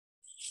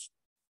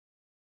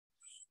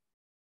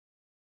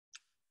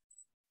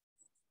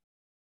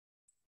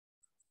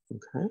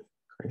Okay,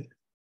 great.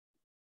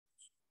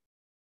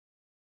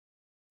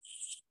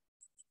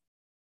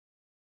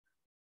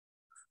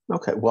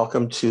 Okay,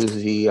 welcome to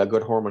the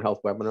Good Hormone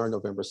Health webinar,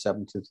 November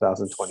 7,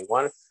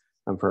 2021.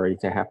 I'm very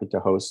happy to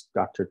host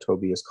Dr.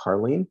 Tobias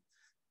Carleen.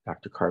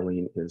 Dr.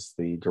 Carleen is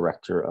the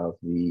director of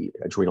the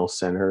Adrenal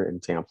Center in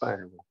Tampa,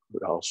 and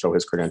I'll show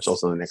his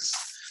credentials on the next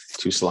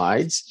 2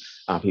 slides.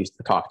 His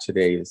talk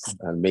today is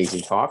an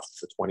amazing talk.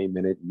 It's a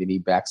 20-minute mini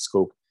back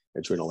scope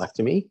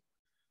adrenalectomy.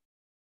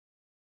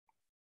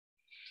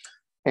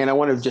 And I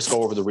want to just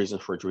go over the reason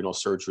for adrenal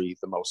surgery.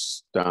 The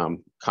most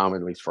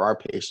commonly for our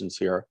patients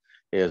here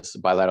is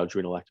bilateral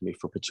adrenalectomy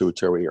for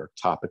pituitary or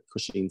ectopic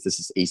Cushing's. This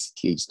is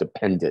ACTH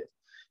dependent.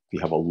 If you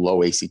have a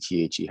low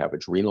ACTH, you have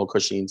adrenal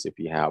Cushing's. If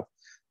you have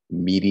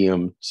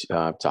medium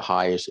to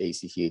highish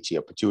ACTH, you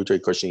have pituitary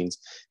Cushing's.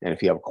 And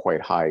if you have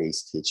quite high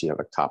ACTH, you have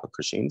ectopic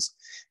Cushing's.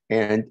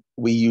 And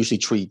we usually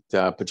treat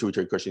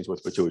pituitary Cushing's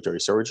with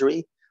pituitary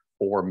surgery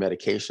or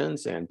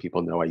medications. And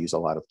people know I use a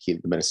lot of the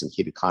medicine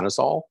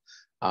ketoconazole.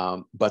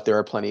 But there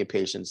are plenty of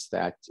patients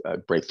that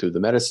break through the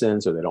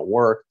medicines or they don't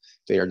work.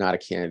 They are not a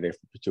candidate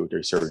for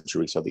pituitary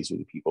surgery. So these would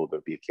be people that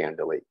would be a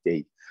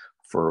candidate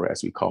for,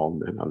 as we call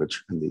them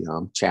in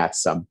the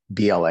chats,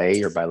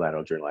 BLA or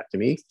bilateral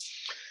adrenalectomy.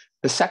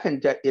 The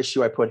second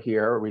issue I put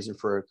here, a reason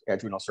for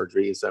adrenal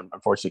surgery, is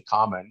unfortunately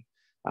common.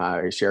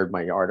 I shared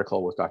my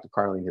article with Dr.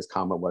 Carleen. His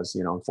comment was,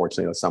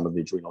 unfortunately, some of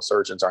the adrenal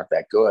surgeons aren't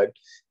that good,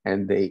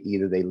 and they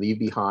leave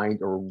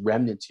behind or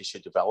remnant tissue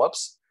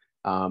develops.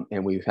 And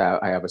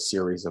I have a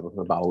series of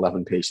about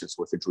 11 patients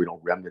with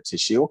adrenal remnant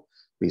tissue.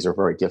 These are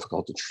very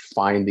difficult to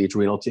find the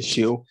adrenal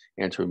tissue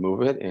and to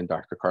remove it. And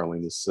Dr.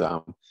 Carleen is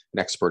an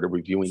expert at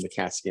reviewing the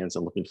CAT scans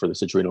and looking for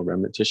this adrenal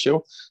remnant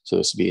tissue. So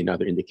this would be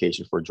another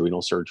indication for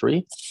adrenal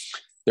surgery.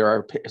 There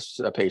are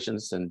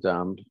patients, and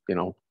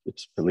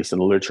it's, at least in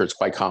the literature, it's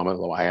quite common,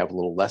 although I have a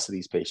little less of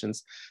these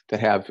patients, that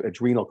have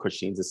adrenal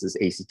Cushing's. This is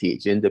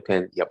ACTH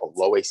independent. You have a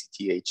low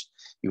ACTH.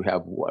 You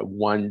have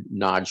one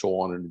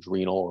nodule on an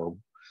adrenal, or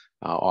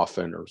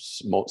often or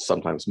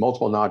sometimes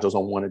multiple nodules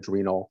on one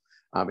adrenal,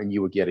 and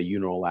you would get a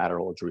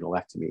unilateral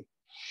adrenalectomy.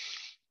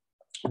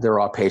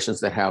 There are patients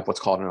that have what's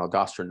called an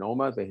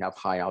aldosteronoma. They have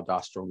high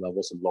aldosterone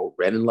levels and low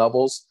renin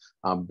levels.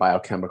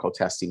 Biochemical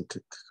testing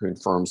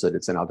confirms that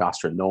it's an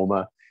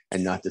aldosteronoma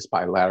and not this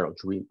bilateral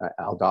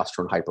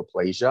aldosterone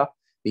hyperplasia.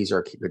 These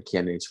are good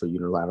candidates for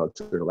unilateral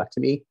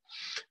adrenalectomy.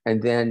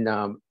 And then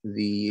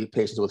the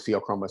patients with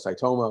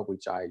pheochromocytoma,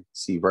 which I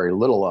see very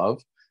little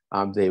of,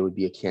 they would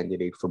be a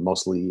candidate for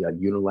mostly a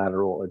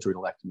unilateral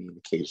adrenalectomy and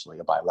occasionally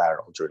a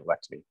bilateral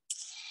adrenalectomy.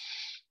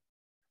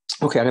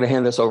 Okay, I'm going to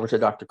hand this over to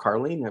Dr.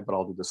 Carleen, but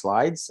I'll do the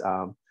slides.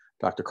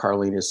 Dr.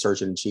 Carleen is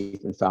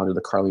Surgeon-in-Chief and founder of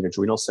the Carleen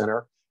Adrenal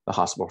Center, the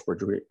hospital for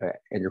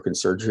endocrine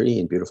surgery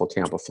in beautiful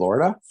Tampa,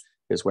 Florida.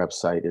 His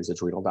website is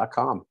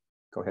adrenal.com.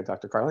 Go ahead,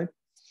 Dr. Carleen.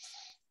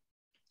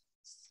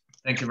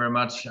 Thank you very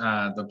much,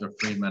 Dr.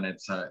 Friedman.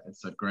 It's a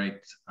great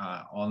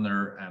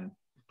honor and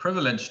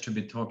privilege to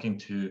be talking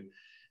to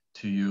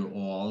you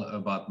all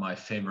about my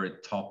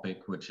favorite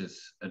topic, which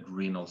is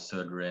adrenal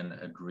surgery and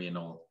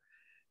adrenal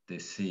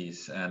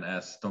disease. And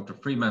as Dr.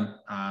 Friedman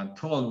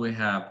told, we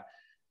have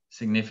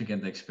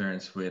significant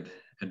experience with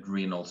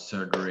adrenal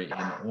surgery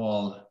in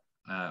all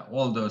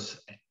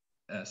those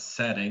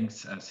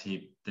settings as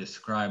he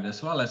described,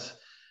 as well as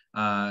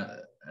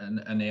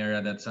an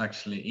area that's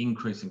actually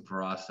increasing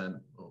for us. And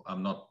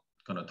I'm not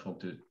going to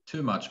talk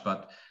too much,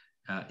 but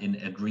in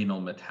adrenal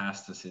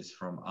metastasis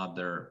from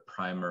other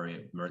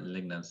primary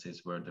malignancies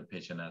where the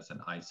patient has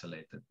an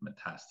isolated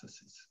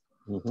metastasis.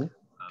 Mm-hmm.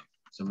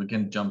 So we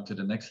can jump to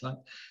the next slide.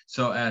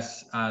 So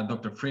as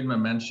Dr. Friedman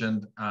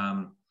mentioned,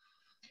 I'm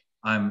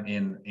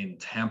in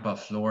Tampa,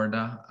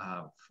 Florida.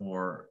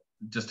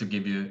 Just to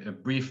give you a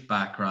brief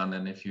background,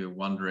 and if you're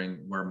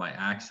wondering where my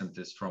accent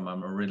is from,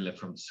 I'm originally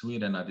from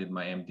Sweden. I did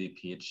my MD,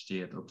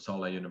 PhD at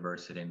Uppsala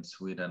University in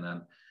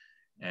Sweden,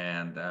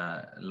 and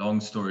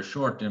long story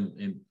short,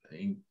 a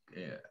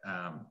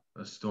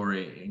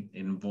story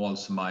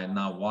involves my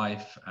now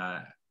wife.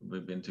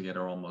 We've been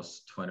together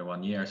almost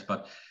 21 years,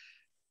 but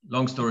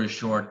long story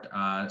short,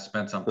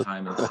 spent some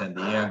time in San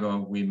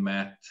Diego. We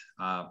met,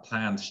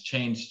 plans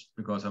changed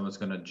because I was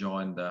going to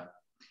join the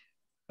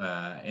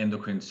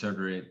endocrine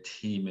surgery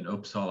team in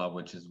Uppsala,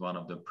 which is one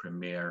of the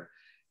premier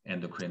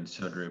endocrine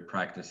surgery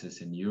practices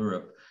in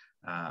Europe.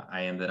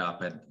 I ended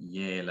up at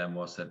Yale and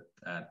was at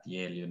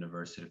Yale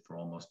University for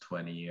almost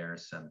 20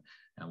 years and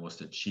was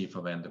the chief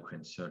of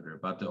endocrine surgery.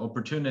 But the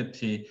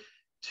opportunity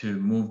to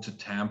move to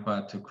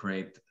Tampa to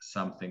create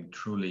something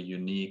truly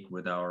unique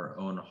with our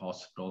own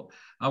hospital.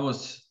 I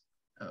was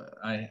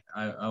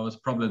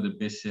probably the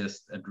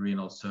busiest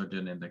adrenal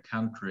surgeon in the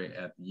country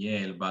at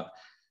Yale, but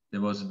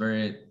there was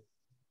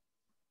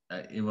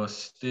it was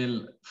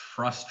still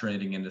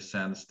frustrating in the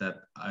sense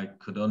that I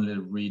could only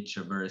reach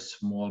a very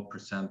small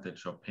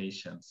percentage of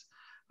patients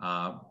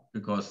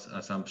because,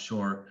 as I'm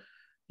sure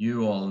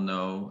you all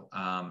know,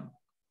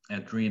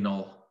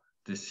 adrenal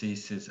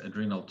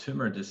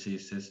tumor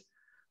diseases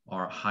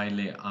are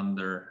highly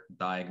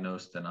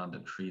underdiagnosed and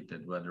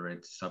undertreated, whether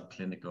it's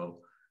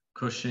subclinical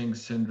Cushing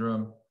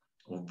syndrome,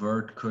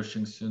 overt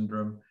Cushing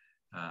syndrome,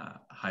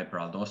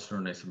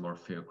 hyperaldosteronism, or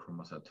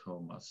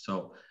pheochromocytoma.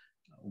 So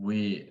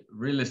we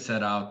really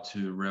set out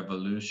to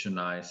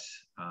revolutionize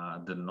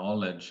the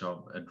knowledge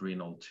of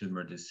adrenal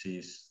tumor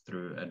disease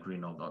through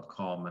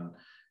Adrenal.com.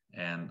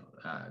 And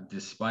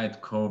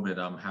despite COVID,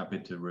 I'm happy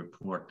to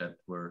report that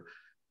we're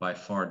by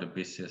far the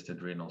busiest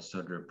adrenal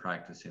surgery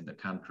practice in the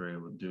country.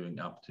 We're doing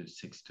up to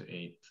 6 to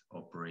 8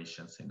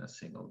 operations in a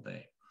single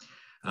day.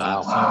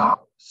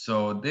 Wow.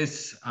 So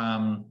this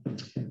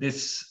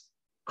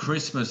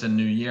Christmas and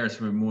New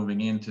Year's, we're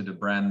moving into the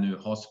brand new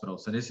hospital.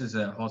 So this is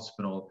a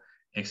hospital,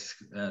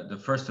 the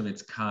first of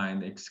its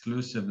kind,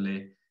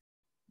 exclusively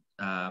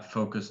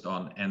focused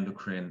on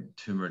endocrine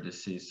tumor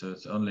disease. So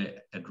it's only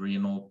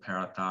adrenal,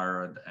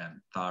 parathyroid,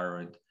 and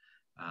thyroid.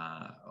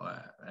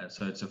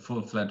 So it's a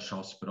full-fledged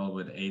hospital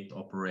with 8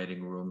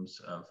 operating rooms,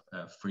 of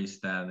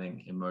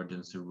freestanding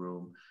emergency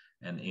room,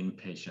 and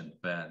inpatient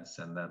beds,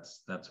 and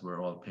that's where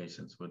all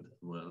patients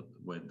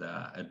with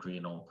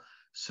adrenal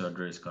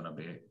surgery is going to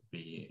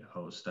be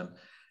hosted.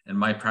 And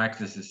my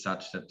practice is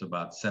such that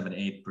about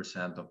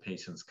 7-8% of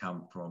patients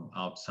come from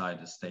outside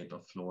the state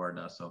of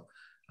Florida. So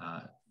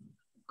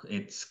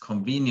it's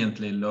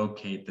conveniently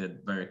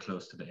located very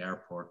close to the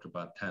airport,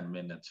 about 10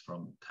 minutes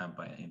from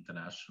Tampa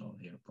International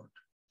Airport.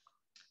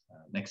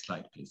 Next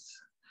slide, please.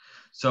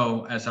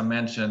 So as I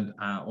mentioned,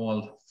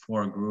 all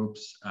 4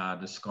 groups,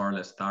 the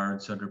Scarlett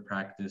thyroid surgery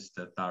practice,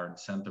 the thyroid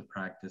center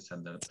practice,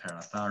 and the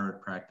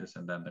parathyroid practice,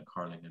 and then the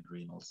Carling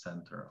Adrenal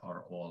Center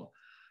are all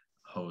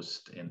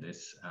host in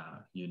this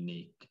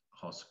unique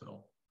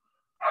hospital.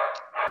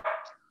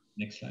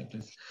 Next slide,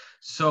 please.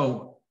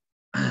 So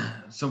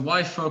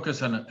why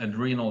focus on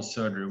adrenal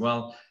surgery?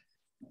 Well,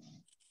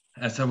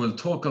 as I will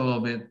talk a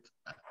little bit,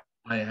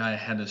 I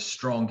had a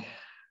strong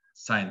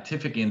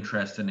scientific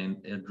interest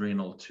in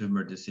adrenal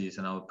tumor disease,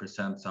 and I'll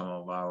present some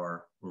of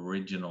our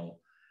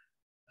original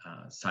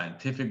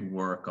scientific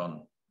work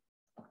on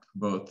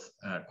both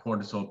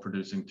cortisol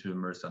producing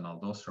tumors and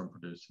aldosterone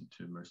producing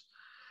tumors.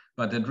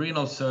 But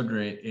adrenal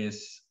surgery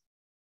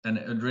and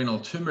adrenal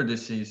tumor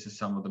disease is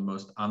some of the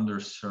most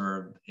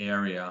underserved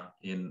area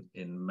in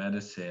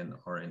medicine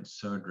or in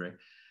surgery.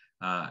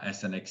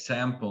 As an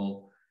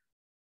example,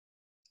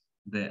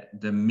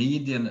 the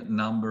median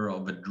number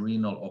of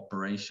adrenal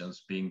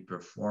operations being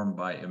performed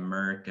by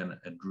American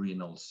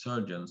adrenal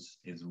surgeons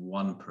is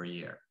 1 per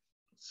year.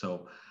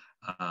 So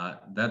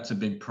that's a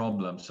big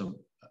problem. So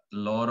a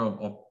lot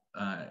of,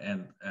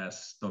 and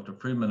as Dr.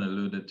 Friedman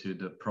alluded to,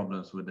 the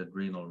problems with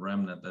adrenal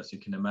remnant, as you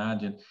can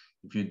imagine,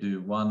 if you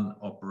do 1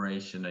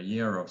 operation a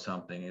year of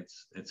something,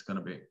 it's going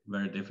to be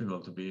very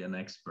difficult to be an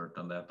expert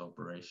on that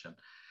operation.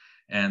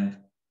 And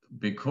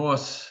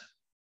because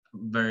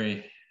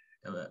there's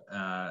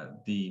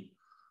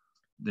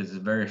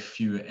very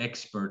few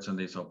experts on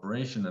this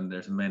operation, and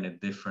there's many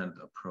different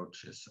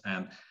approaches,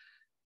 and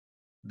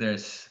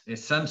there's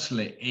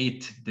essentially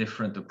 8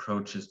 different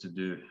approaches to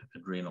do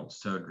adrenal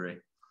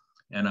surgery.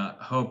 And I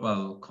hope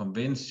I'll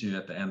convince you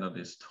at the end of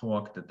this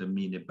talk that the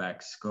mini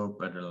back scope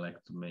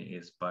adrenalectomy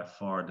is by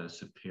far the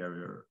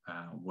superior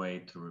way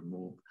to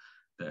remove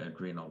the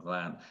adrenal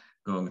gland,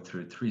 going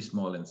through 3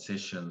 small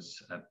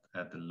incisions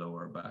at the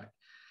lower back.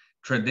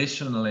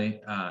 Traditionally,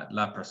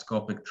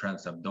 laparoscopic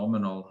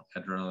transabdominal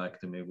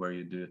adrenalectomy, where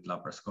you do it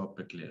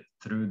laparoscopically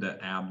through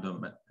the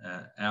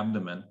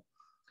abdomen,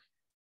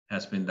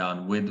 has been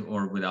done with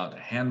or without a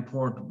hand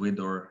port, with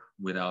or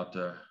without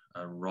a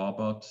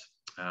robot.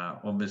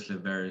 Obviously,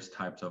 various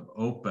types of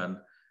open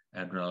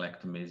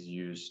adrenalectomy is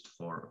used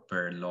for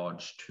very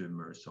large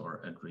tumors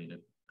or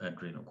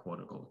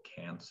adrenocortical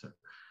cancer.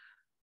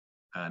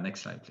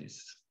 Next slide,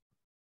 please.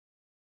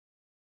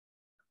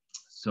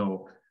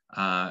 So,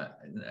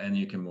 and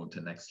you can move to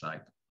the next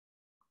slide.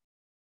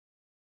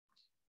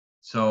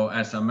 So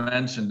as I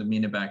mentioned, the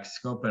mini back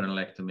scope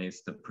adrenalectomy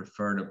is the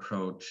preferred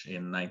approach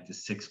in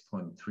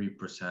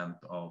 96.3%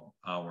 of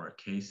our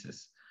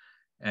cases.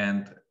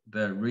 And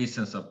the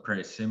reasons are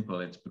pretty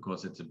simple. It's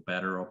because it's a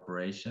better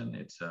operation.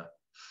 It's a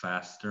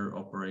faster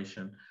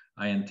operation.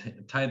 I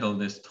entitled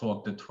this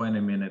talk the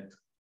 20-minute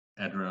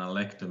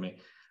adrenalectomy.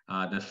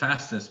 The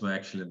fastest we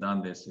actually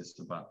done this is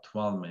about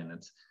 12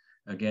 minutes.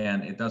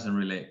 Again,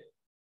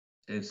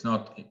 it's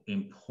not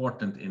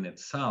important in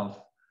itself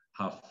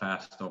how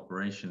fast the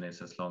operation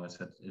is, as long as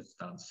it's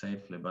done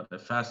safely. But a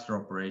faster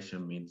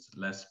operation means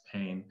less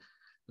pain,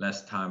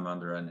 less time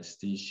under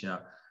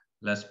anesthesia,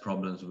 less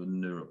problems with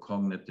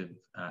neurocognitive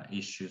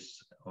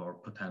issues or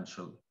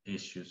potential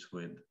issues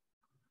with,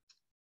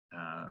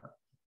 so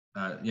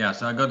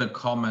I got a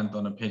comment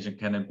on a patient,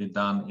 can it be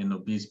done in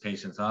obese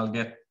patients? I'll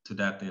get to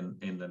that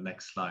in the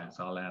next slide,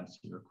 so I'll answer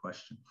your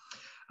question.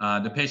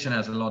 The patient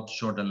has a lot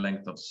shorter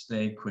length of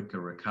stay, quicker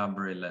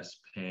recovery, less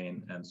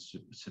pain, and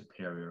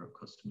superior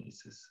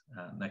cosmesis.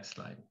 Next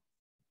slide.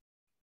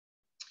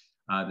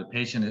 The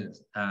patient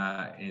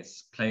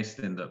is placed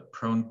in the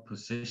prone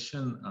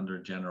position under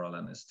general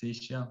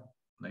anesthesia.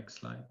 Next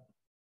slide.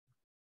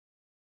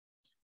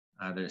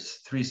 There's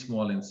 3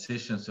 small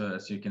incisions. So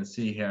as you can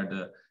see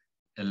here,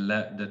 the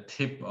the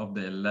tip of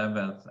the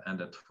 11th and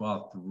the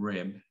 12th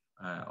rib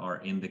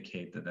are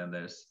indicated, and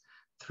there's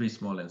 3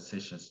 small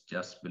incisions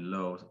just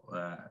below,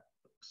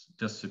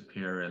 just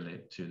superiorly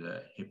to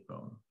the hip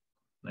bone.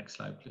 Next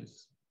slide,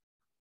 please.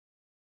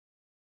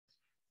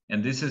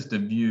 And this is the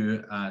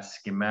view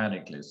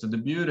schematically. So the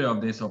beauty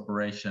of this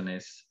operation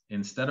is,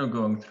 instead of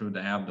going through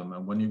the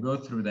abdomen, when you go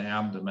through the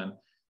abdomen,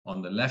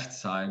 on the left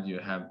side, you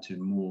have to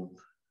move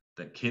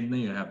the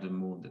kidney, you have to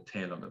move the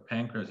tail of the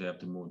pancreas, you have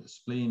to move the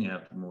spleen, you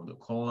have to move the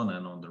colon,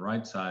 and on the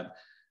right side,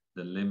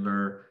 the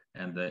liver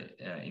and the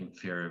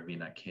inferior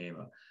vena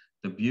cava.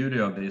 The beauty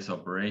of this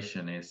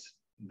operation is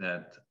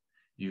that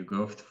you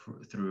go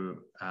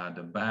through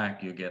the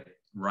back, you get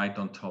right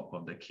on top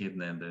of the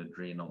kidney, and the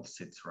adrenal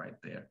sits right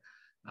there.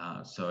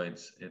 So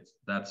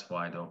that's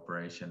why the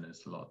operation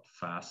is a lot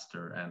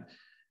faster. And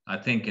I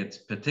think it's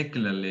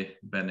particularly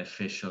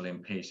beneficial in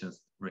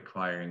patients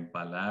requiring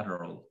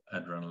bilateral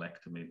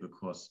adrenalectomy,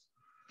 because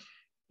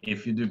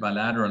if you do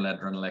bilateral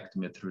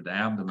adrenalectomy through the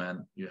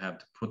abdomen, you have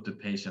to put the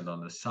patient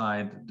on the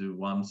side, do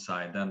one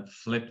side, then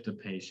flip the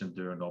patient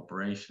during the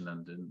operation,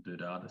 and then do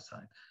the other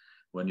side.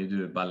 When you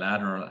do a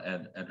bilateral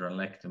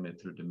adrenalectomy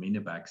through the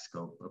mini-back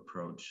scope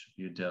approach,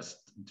 you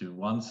just do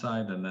one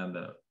side, and then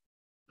the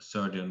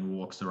surgeon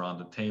walks around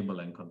the table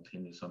and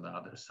continues on the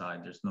other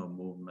side. There's no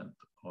movement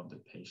of the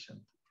patient.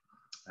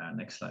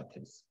 Next slide,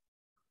 please.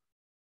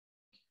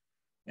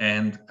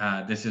 And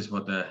this is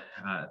what the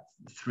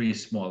 3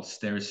 small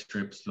stair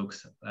strips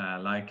looks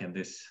like, and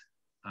this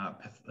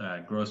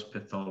gross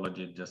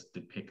pathology just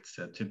depicts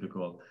a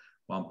typical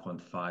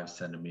 1.5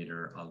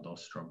 centimeter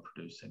aldosterone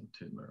producing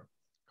tumor.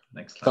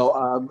 Next slide.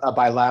 So a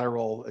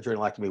bilateral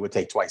adrenalectomy would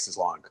take twice as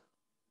long.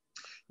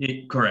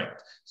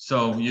 Correct.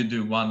 So you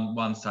do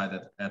one side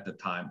at the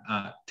time.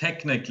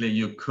 Technically,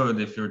 you could,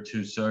 if you're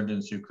 2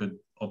 surgeons, you could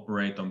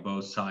operate on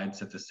both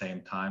sides at the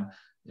same time.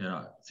 You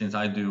know, since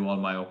I do all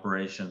my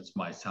operations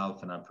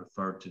myself and I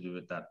prefer to do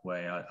it that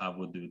way, I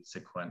would do it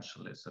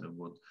sequentially. So it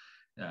would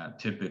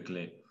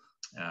typically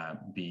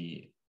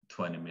be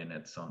 20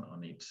 minutes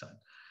on each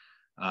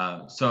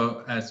side.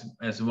 So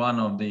as one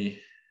of the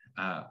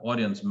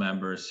audience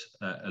members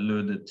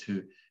alluded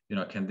to, you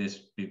know, can this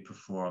be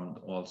performed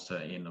also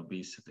in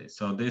obesity?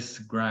 So this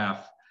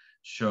graph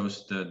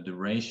shows the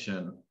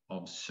duration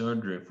of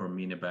surgery for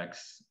mini-back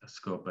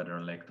scope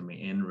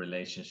adrenalectomy in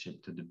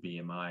relationship to the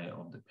BMI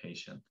of the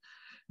patient,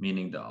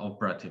 meaning the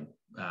operative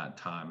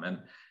time.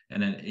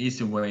 And an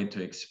easy way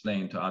to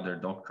explain to other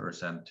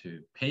doctors and to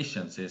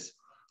patients is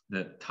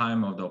the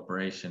time of the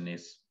operation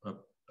is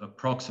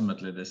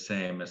approximately the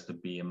same as the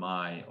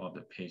BMI of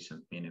the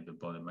patient, meaning the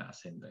body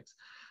mass index.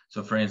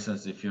 So for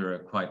instance, if you're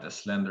quite a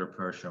slender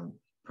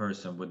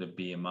person with a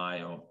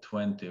BMI of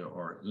 20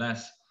 or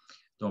less,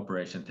 the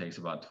operation takes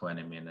about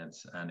 20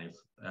 minutes. And if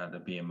the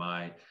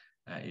BMI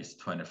is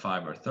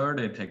 25 or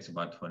 30, it takes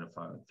about 25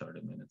 or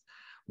 30 minutes.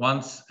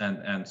 Once,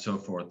 and so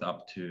forth,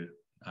 up to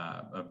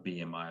a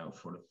BMI of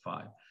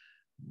 45.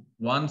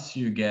 Once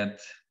you get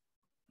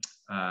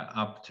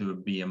up to a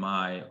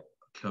BMI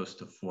close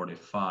to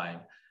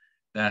 45,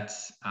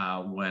 that's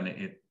when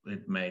it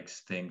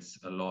makes things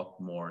a lot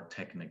more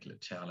technically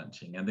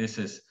challenging. And this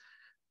is,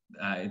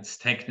 it's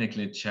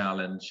technically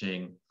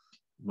challenging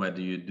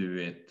whether you do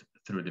it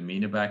through the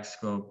mini-back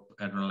scope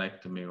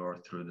adrenalectomy or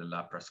through the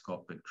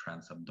laparoscopic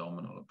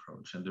transabdominal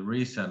approach. And the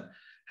reason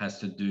has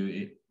to do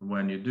it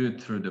when you do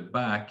it through the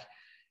back,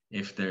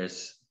 if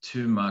there's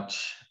too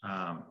much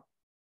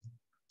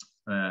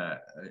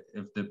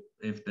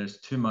if there's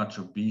too much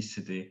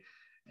obesity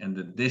and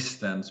the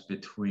distance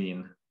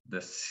between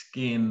the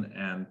skin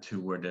and to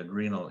where the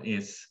adrenal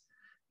is,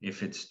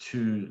 if it's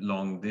too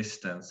long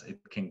distance, it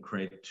can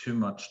create too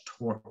much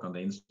torque on the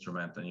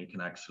instrument, and you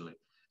can actually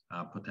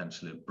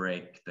potentially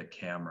break the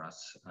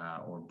cameras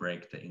or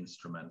break the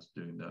instruments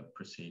during the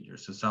procedure.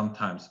 So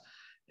sometimes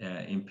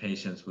in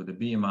patients with a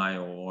BMI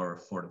or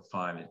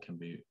 45, it can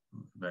be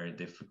very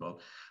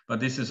difficult. But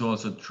this is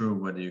also true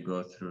whether you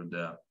go through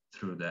the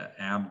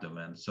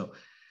abdomen. So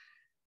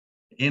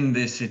in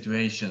these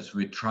situations,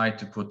 we try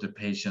to put the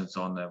patients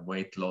on a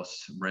weight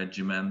loss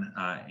regimen.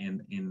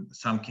 In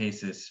some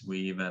cases, we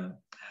even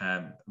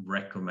have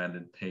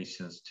recommended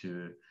patients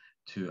to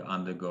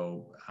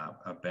undergo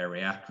a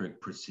bariatric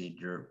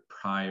procedure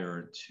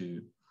prior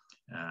to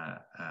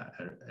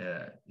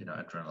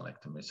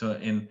adrenalectomy. So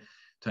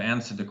to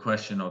answer the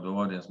question of the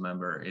audience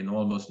member, in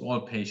almost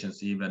all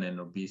patients, even in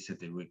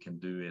obesity, we can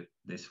do it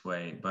this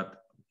way.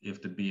 But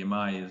if the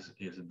BMI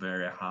is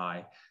very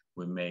high,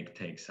 we may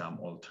take some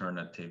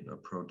alternative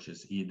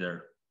approaches,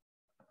 either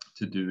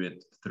to do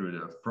it through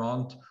the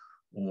front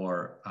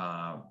or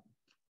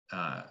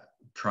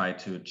try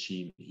to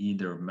achieve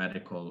either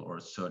medical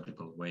or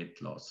surgical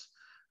weight loss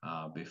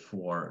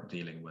before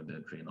dealing with the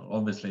adrenal.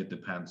 Obviously, it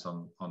depends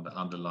on the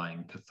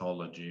underlying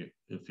pathology.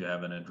 If you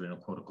have an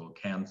adrenocortical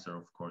cancer,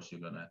 of course,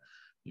 you're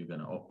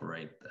gonna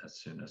operate as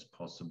soon as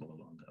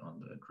possible on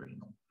the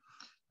adrenal.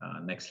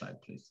 Next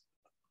slide, please.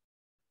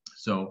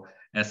 So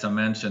as I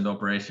mentioned,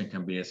 operation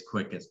can be as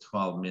quick as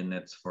 12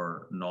 minutes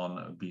for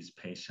non-obese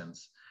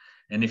patients.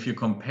 And if you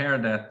compare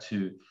that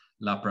to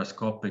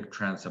laparoscopic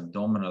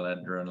transabdominal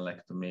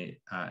adrenalectomy,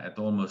 at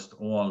almost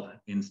all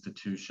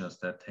institutions,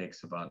 that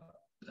takes about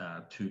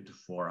 2 to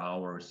 4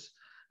 hours,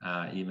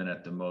 even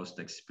at the most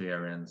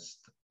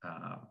experienced,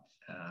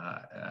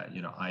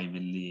 Ivy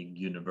League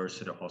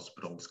university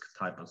hospitals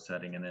type of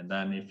setting. And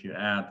then if you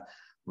add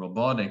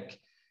robotic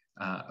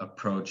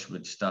approach,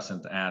 which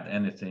doesn't add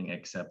anything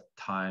except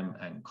time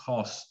and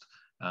cost,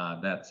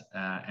 that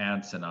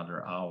adds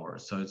another hour.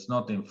 So it's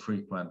not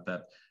infrequent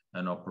that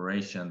an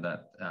operation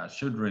that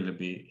should really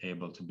be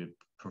able to be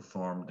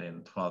performed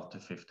in 12 to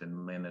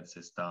 15 minutes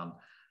is done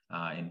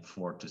in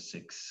 4 to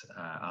 6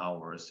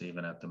 hours,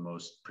 even at the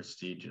most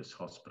prestigious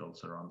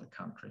hospitals around the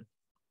country.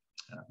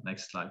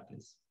 Next slide,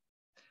 please.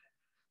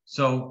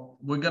 So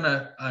we're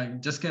gonna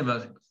just give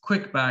a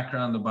quick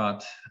background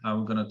about,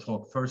 we're gonna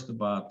talk first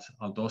about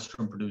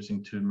aldosterone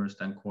producing tumors,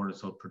 then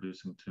cortisol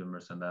producing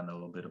tumors, and then a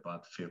little bit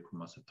about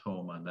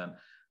pheochromocytoma, and then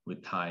we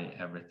tie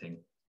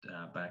everything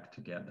back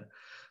together.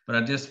 But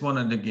I just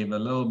wanted to give a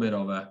little bit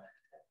of a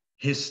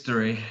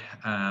history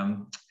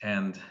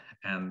and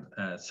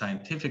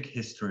scientific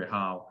history,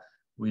 how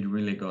we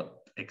really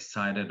got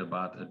excited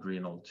about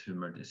adrenal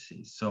tumor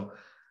disease. So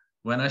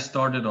when I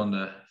started on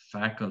the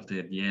faculty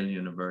at Yale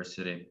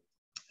University,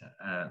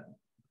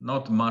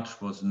 not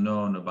much was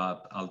known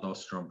about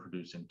aldosterone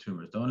producing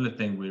tumors. The only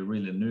thing we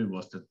really knew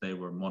was that they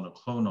were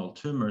monoclonal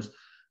tumors,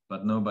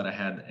 but nobody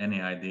had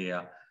any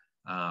idea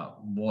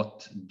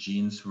what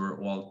genes were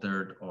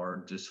altered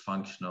or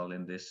dysfunctional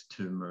in these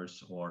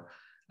tumors, or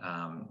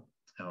and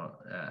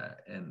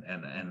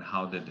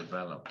how they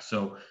developed.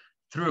 So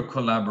through a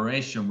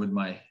collaboration with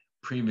my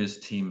previous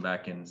team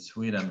back in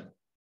Sweden,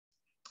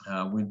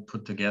 we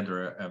put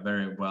together a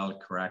very well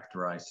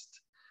characterized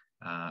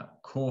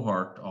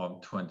cohort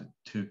of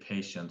 22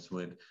 patients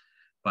with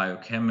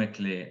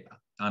biochemically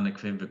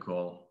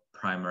unequivocal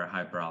primary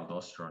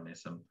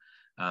hyperaldosteronism.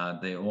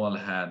 They all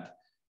had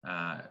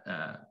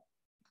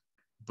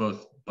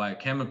both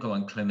biochemical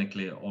and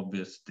clinically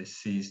obvious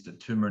disease. The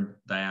tumor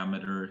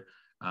diameter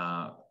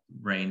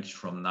ranged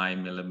from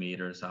 9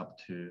 millimeters up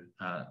to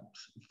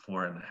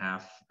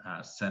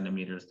 4.5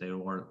 centimeters. They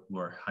all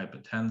were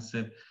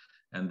hypertensive,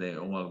 and they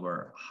all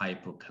were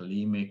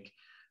hypokalemic,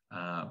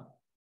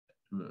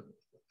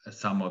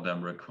 some of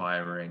them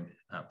requiring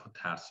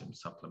potassium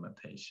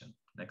supplementation.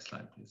 Next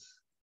slide, please.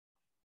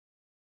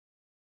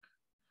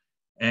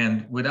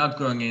 And without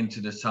going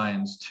into the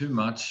science too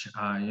much,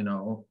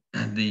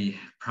 the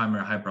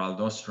primary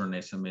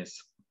hyperaldosteronism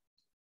is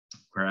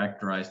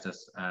characterized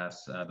as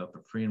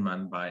Dr.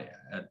 Friedman by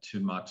too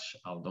much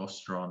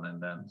aldosterone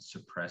and then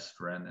suppressed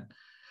renin.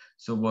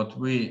 So what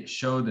we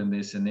showed in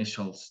this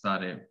initial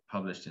study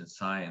published in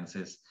Science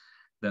is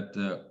that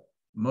the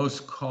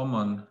most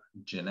common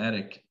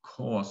genetic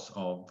cause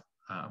of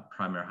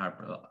primary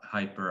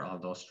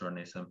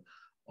hyperaldosteronism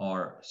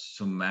are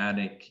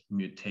somatic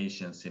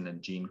mutations in a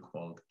gene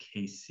called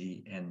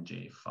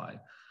KCNJ5.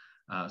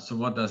 So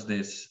what does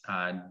this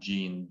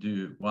gene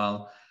do?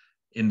 Well,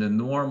 in the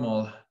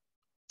normal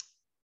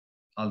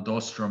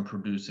aldosterone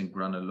producing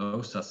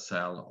granulosa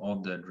cell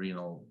of the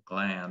adrenal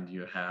gland,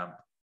 you have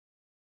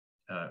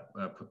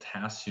a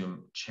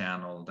potassium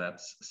channel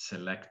that's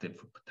selected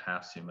for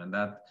potassium, and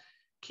that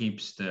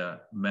keeps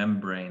the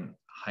membrane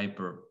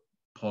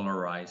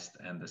hyperpolarized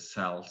and the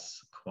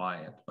cells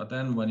quiet. But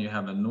then when you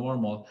have a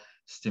normal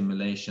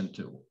stimulation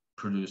to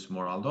produce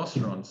more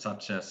aldosterone,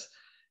 such as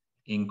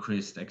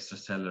increased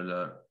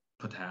extracellular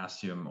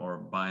potassium or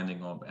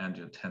binding of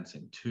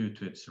angiotensin II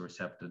to its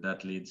receptor,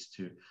 that leads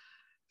to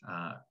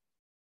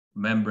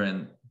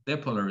membrane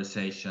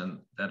depolarization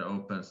that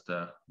opens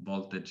the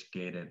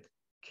voltage-gated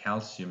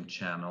calcium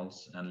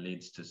channels and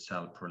leads to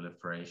cell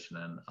proliferation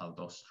and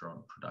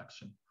aldosterone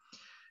production.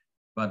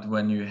 But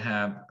when you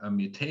have a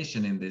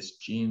mutation in this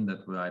gene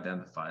that we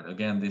identified,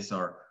 again, these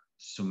are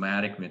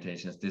somatic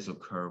mutations, these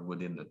occur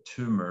within the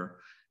tumor.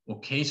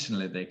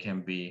 Occasionally they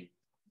can be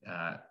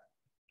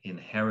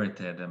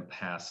inherited and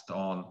passed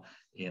on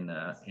in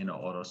an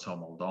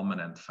autosomal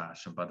dominant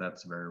fashion, but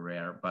that's very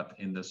rare. But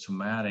in the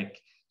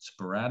somatic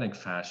sporadic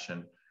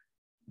fashion,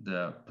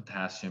 the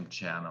potassium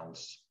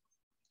channels,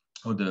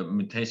 or the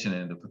mutation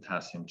in the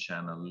potassium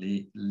channel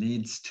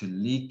leads to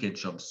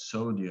leakage of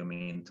sodium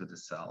into the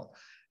cell.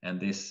 And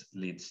this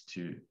leads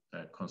to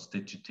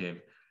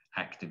constitutive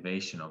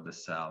activation of the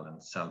cell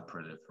and cell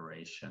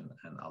proliferation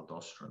and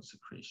aldosterone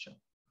secretion.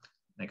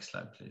 Next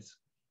slide, please.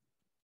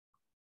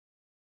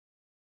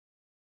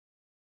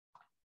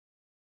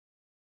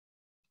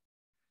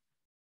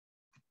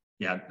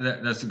 Yeah,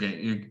 that's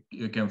okay.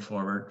 You can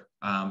forward.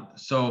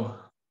 So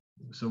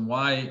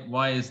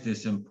why is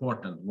this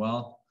important?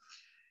 Well,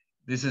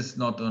 this is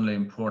not only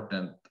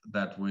important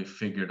that we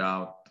figured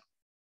out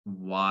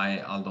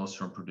why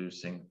aldosterone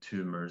producing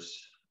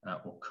tumors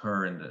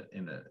occur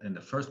in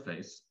the first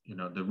place.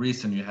 The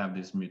reason you have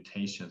these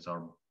mutations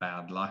are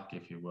bad luck,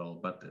 if you will,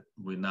 but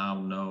we now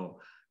know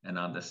and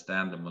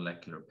understand the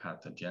molecular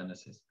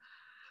pathogenesis.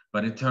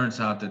 But it turns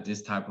out that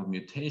this type of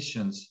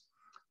mutations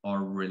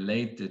are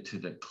related to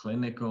the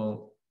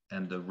clinical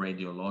the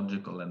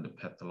radiological and the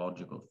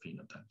pathological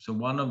phenotype. So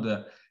one of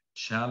the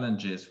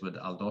challenges with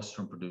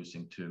aldosterone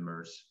producing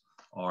tumors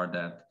are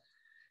that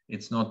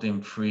it's not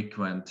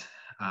infrequent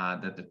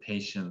that the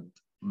patient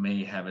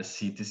may have a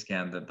CT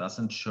scan that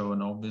doesn't show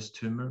an obvious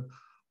tumor,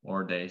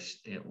 or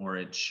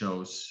it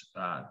shows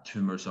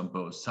tumors on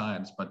both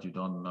sides, but you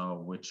don't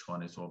know which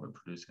one is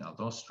overproducing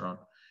aldosterone.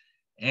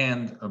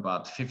 And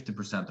about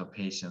 50% of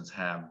patients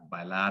have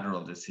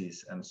bilateral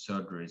disease, and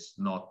surgery is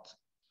not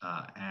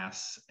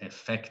as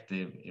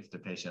effective if the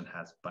patient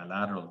has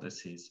bilateral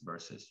disease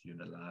versus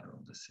unilateral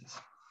disease.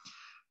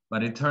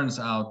 But it turns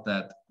out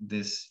that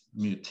these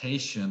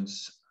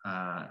mutations,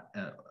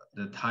 the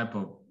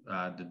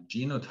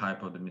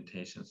genotype of the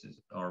mutations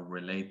are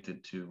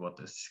related to what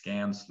the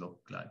scans look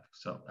like.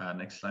 So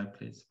next slide,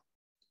 please.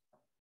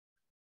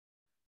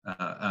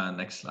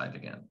 Next slide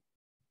again.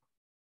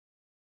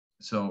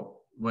 So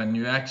when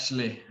you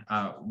actually,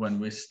 when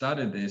we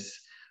studied this,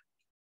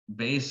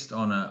 based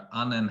on an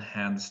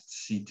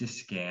unenhanced CT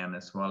scan,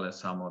 as well as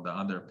some of the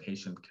other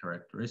patient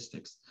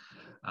characteristics,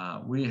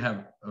 we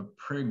have a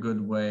pretty good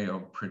way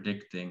of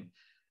predicting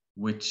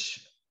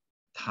which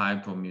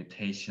type of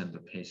mutation the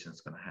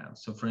patient's going to have.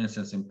 So for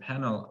instance, in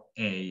panel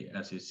A,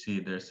 as you see,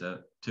 there's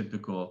a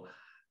typical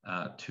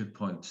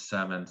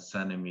 2.7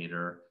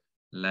 centimeter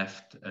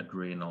left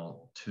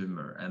adrenal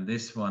tumor. And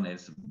this one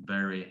is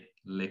very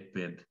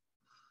lipid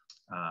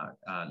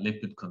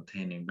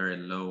containing, very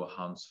low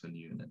Hounsfield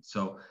unit.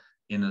 So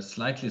in a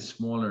slightly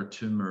smaller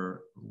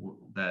tumor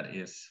that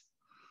is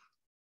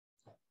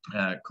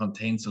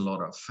contains a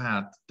lot of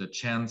fat, the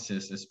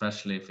chances,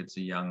 especially if it's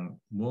a young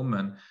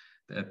woman,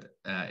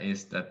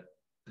 is that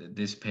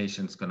this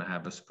patient's going to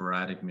have a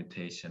sporadic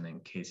mutation in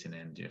casein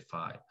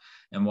NGF5.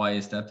 And why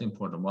is that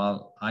important?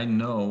 Well, I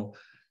know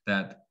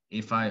that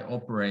if I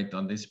operate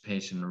on this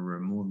patient and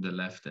remove the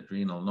left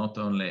adrenal, not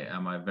only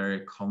am I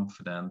very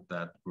confident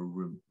that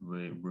we're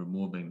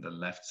removing the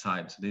left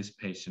side, so this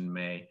patient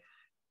may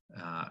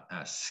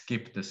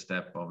skip the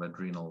step of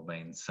adrenal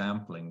vein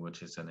sampling,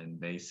 which is an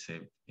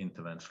invasive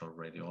interventional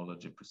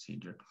radiology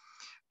procedure.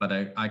 But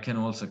I can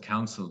also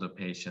counsel the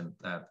patient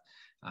that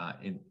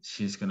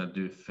she's going to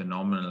do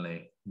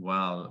phenomenally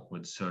well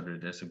with surgery.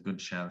 There's a good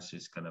chance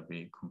she's going to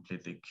be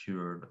completely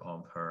cured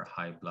of her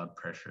high blood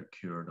pressure,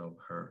 cured of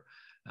her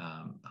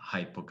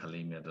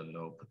hypokalemia, the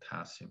low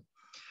potassium.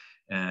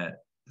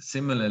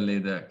 Similarly,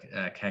 the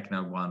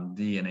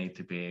CACNA1D and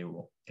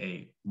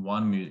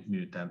ATPA1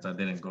 mutants, I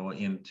didn't go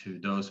into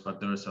those, but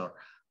those are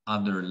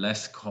other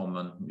less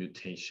common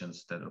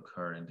mutations that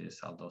occur in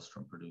these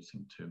aldosterone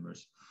producing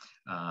tumors.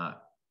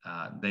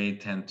 They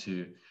tend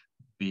to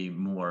be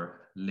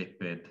more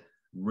lipid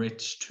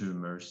rich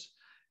tumors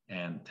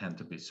and tend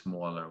to be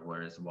smaller,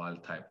 whereas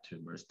wild type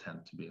tumors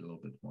tend to be a little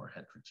bit more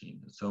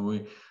heterogeneous. So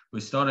we're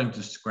starting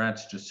to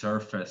scratch the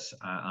surface,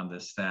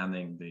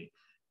 understanding the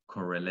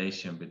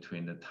correlation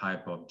between the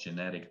type of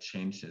genetic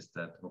changes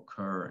that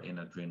occur in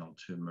adrenal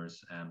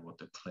tumors and what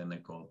the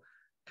clinical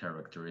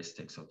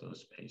characteristics of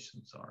those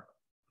patients are.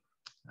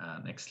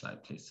 Next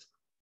slide, please.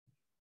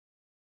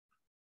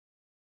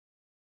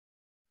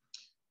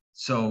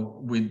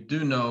 So we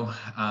do know,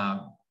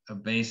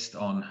 based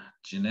on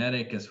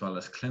genetic as well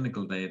as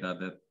clinical data,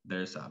 that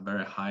there's a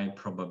very high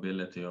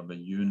probability of a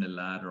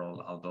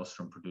unilateral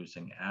aldosterone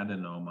producing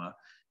adenoma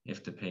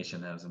if the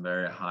patient has a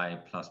very high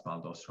plasma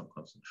aldosterone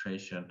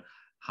concentration,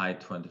 high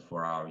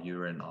 24-hour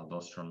urine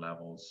aldosterone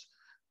levels,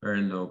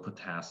 very low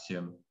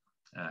potassium,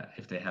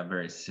 if they have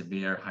very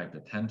severe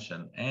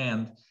hypertension,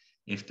 and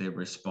if they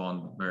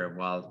respond very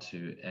well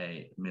to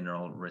a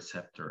mineral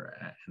receptor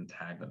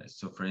antagonist.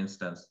 So for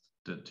instance,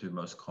 the two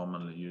most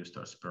commonly used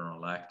are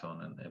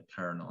spironolactone and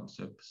eplerenone.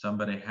 So if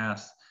somebody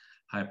has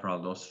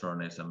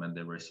hyperaldosteronism and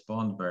they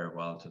respond very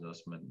well to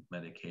those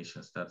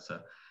medications, that's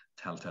a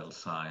telltale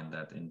sign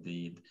that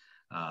indeed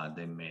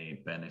they may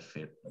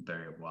benefit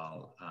very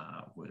well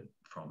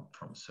from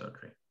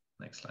surgery.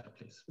 Next slide,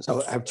 please.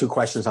 So I have two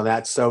questions on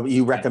that. So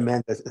you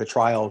recommend the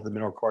trial of the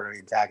mineralocorticoid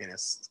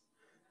antagonist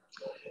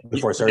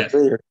before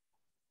surgery?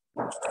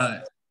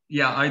 Yes.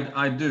 Yeah,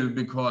 I do,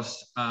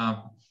 because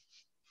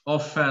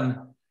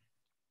often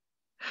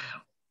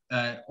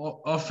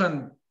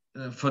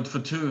for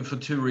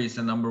two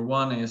reasons. Number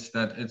one is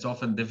that it's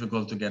often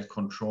difficult to get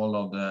control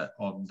of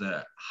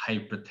the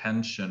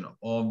hypertension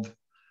of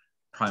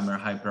primary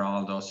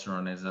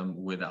hyperaldosteronism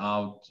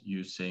without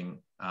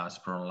using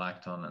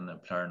spironolactone and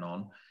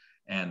eplerenone.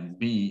 And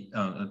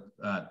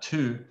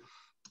two,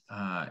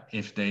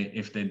 if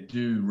they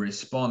do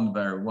respond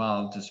very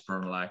well to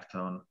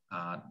spironolactone,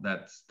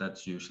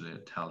 that's usually a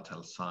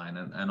telltale sign,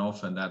 and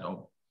often that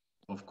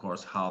of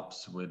course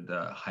helps with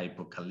the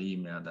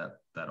hypokalemia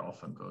that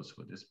often goes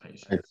with this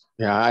patient.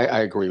 Yeah,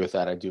 I agree with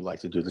that. I do like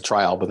to do the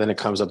trial, but then it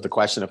comes up the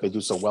question, if they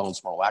do so well in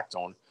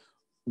spironolactone,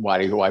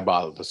 why do I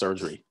bother the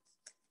surgery?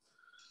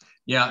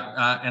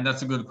 Yeah, and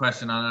that's a good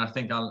question, and I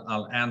think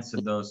I'll answer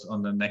those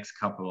on the next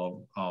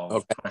couple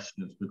of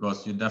questions,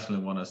 because you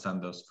definitely want to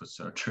send those for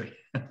surgery.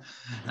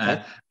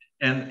 Okay.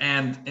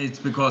 And it's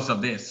because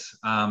of this.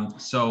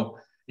 So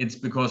it's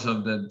because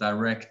of the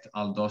direct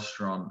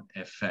aldosterone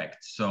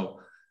effect. So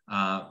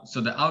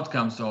the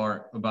outcomes are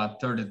about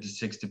 30 to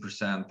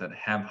 60% that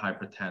have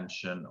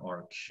hypertension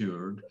are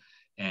cured,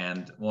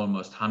 and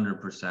almost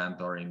 100%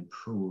 are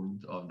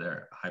improved of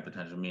their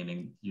hypertension,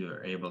 meaning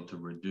you're able to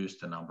reduce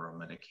the number of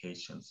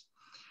medications.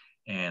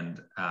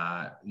 And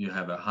you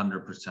have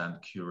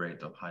 100% cure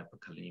rate of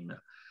hypokalemia.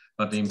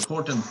 But the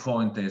important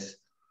point is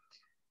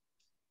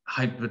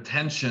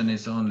hypertension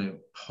is only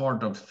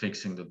part of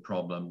fixing the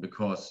problem,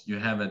 because you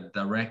have a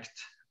direct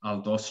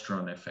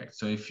aldosterone effect.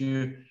 So if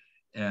you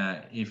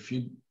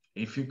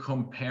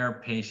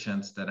compare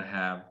patients that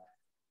have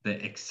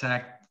the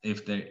exact,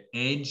 if their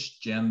age,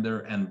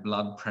 gender, and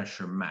blood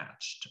pressure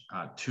matched,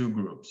 two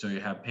groups. So you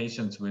have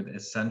patients with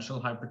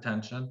essential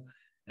hypertension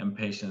and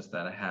patients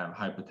that have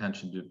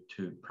hypertension due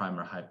to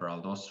primary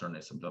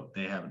hyperaldosteronism.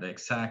 They have the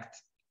exact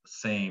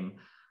same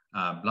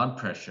blood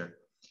pressure.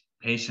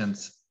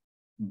 Patients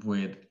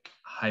with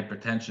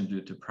hypertension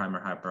due to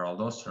primary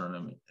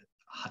hyperaldosteronism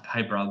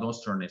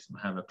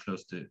have a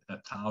close to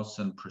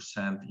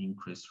 1,000%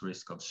 increased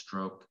risk of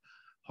stroke,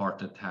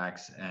 heart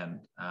attacks, and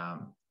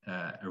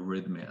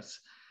arrhythmias.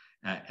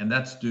 And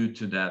that's due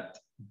to that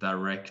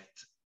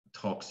direct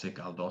toxic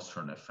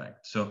aldosterone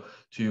effect. So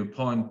to your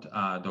point,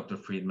 Dr.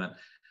 Friedman,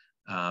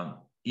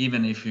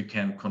 even if you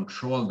can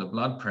control the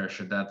blood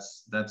pressure,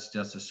 that's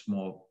just a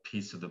small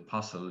piece of the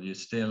puzzle. You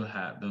still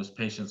have, those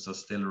patients are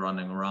still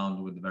running around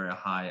with very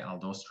high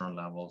aldosterone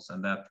levels,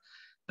 and that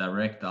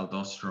direct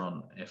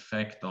aldosterone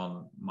effect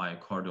on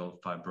myocardial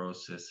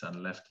fibrosis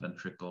and left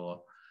ventricular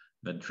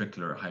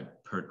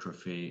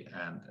hypertrophy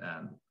and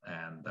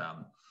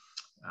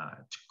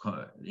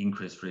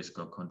increased risk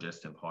of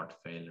congestive heart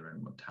failure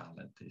and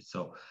mortality.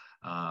 So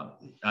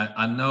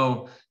I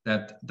know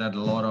that a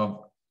lot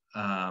of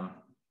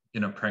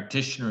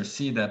practitioners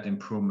see that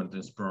improvement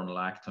in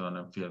spironolactone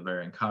and feel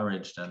very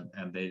encouraged,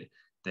 and they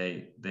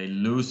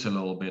lose a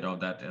little bit of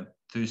that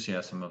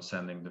enthusiasm of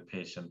sending the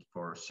patient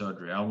for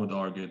surgery. I would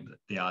argue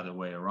the other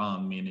way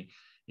around, meaning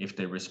if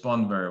they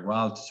respond very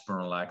well to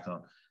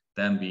spironolactone,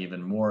 then be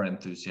even more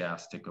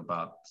enthusiastic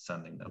about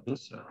sending them to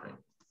surgery.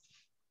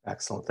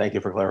 Excellent. Thank you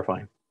for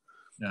clarifying.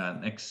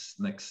 Next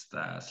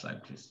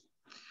slide, please.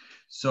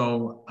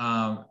 So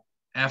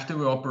after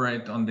we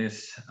operate on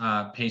this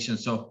patient,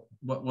 so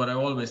what I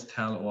always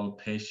tell all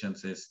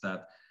patients is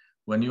that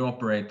when you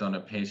operate on a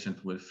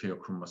patient with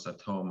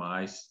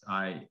pheochromocytoma,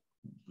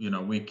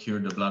 we cure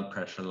the blood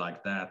pressure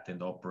like that in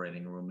the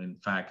operating room. In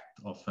fact,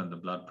 often the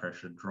blood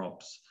pressure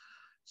drops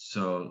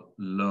so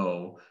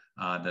low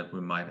that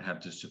we might have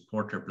to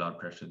support their blood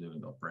pressure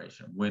during the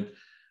operation. With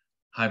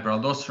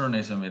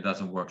hyperaldosteronism, it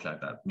doesn't work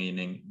like that,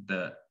 meaning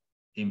the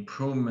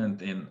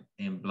improvement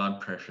in blood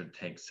pressure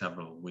takes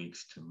several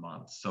weeks to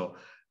months. So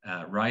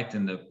right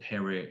in the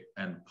peri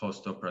and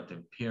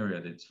post-operative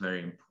period, it's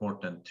very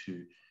important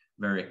to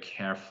very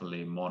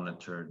carefully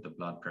monitor the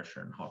blood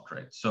pressure and heart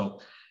rate. So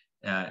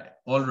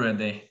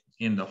already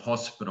in the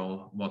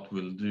hospital, what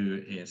we'll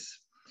do is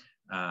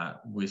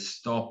we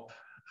stop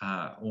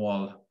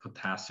all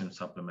potassium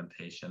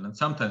supplementation. And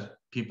sometimes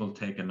people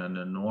take an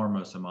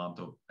enormous amount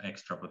of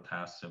extra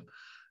potassium,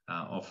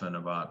 often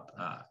about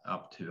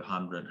up to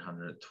 100,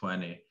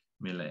 120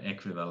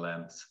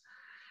 milliequivalents.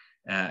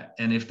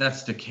 And if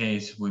that's the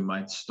case, we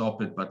might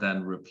stop it, but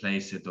then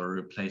replace it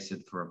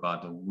for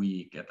about a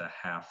week at a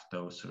half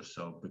dose or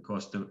so,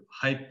 because the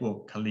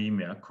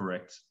hypokalemia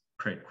corrects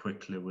pretty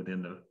quickly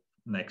within the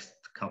next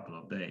couple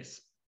of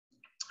days.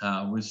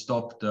 We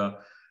stop the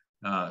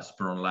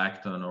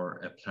spironolactone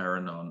or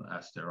eplerenone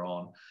as they're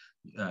on,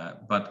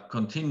 but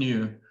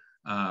continue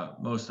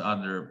most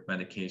other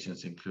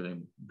medications,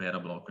 including beta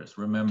blockers.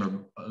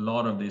 Remember, a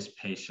lot of these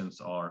patients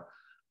are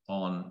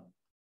on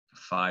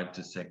 5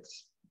 to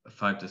 6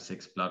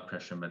 blood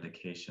pressure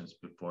medications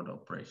before the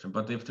operation.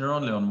 But if they're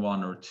only on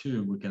 1 or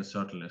 2, we can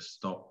certainly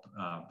stop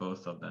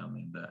both of them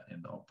in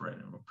the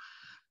operating room.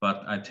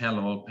 But I tell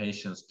all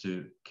patients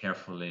to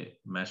carefully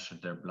measure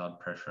their blood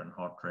pressure and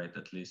heart rate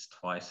at least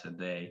twice a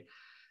day.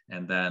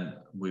 And then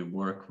we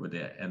work with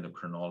the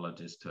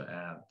endocrinologist to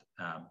add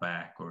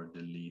back or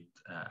delete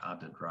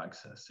other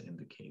drugs as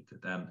indicated.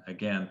 And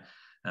again,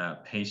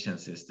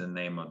 patience is the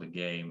name of the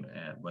game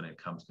when it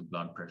comes to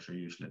blood pressure.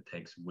 Usually it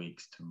takes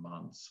weeks to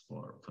months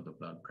for the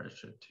blood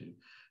pressure to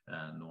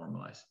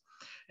normalize.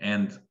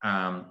 And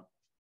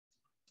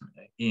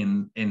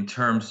in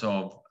terms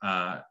of,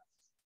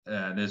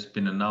 there's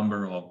been a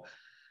number of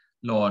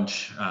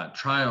large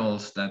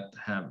trials that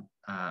have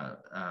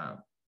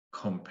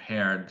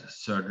compared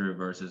surgery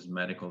versus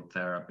medical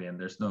therapy, and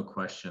there's no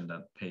question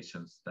that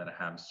patients that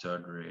have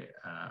surgery,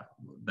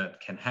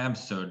 that can have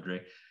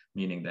surgery,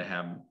 meaning they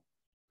have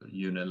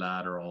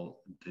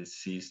unilateral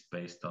disease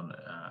based on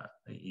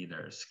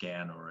either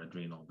scan or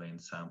adrenal vein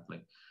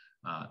sampling,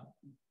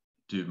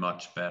 do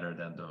much better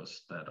than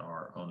those that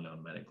are only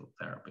on medical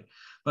therapy.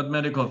 But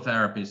medical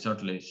therapy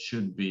certainly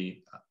should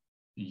be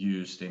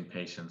used in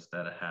patients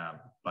that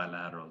have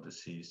bilateral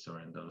disease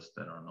or in those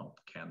that are not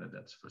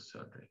candidates for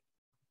surgery.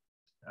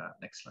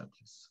 Next slide,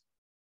 please.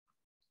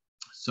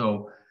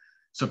 So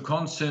So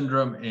Conn's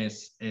syndrome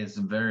is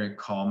very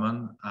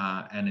common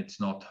and it's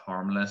not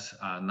harmless.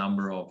 A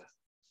number of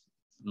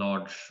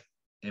large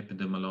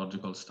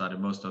epidemiological study,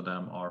 most of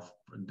them are,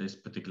 this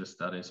particular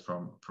study is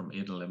from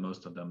Italy,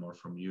 most of them are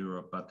from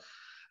Europe, but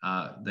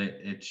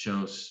it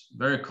shows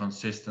very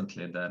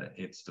consistently that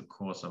it's the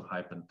cause of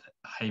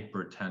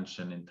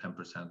hypertension in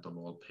 10% of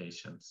all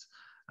patients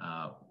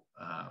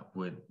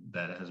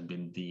that has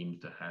been deemed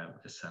to have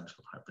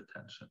essential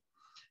hypertension.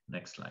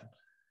 Next slide.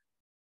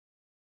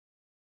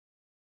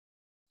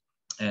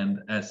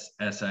 And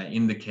as I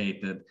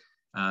indicated,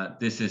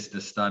 this is the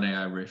study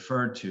I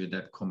referred to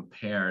that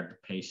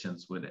compared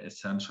patients with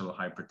essential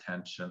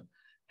hypertension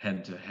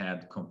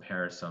head-to-head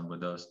comparison with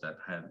those that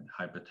had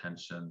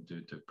hypertension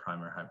due to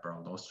primary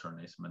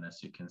hyperaldosteronism. And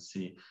as you can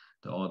see,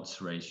 the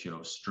odds ratio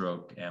of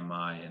stroke,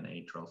 MI, and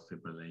atrial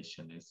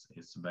fibrillation is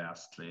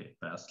vastly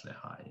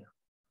higher.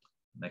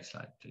 Next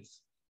slide,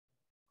 please.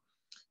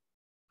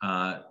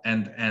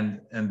 And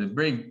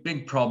the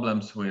big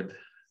problems with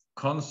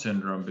Conn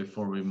syndrome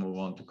before we move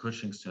on to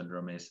Cushing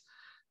syndrome is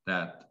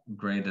that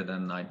greater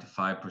than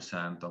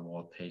 95% of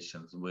all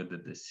patients with the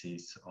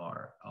disease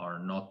are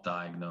not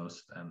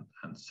diagnosed and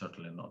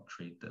certainly not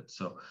treated.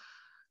 So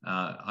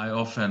I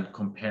often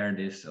compare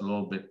this a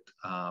little bit.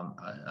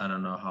 I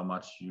don't know how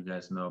much you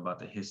guys know about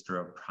the history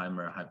of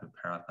primary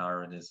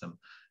hyperparathyroidism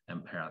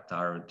and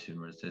parathyroid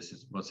tumors.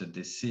 This was a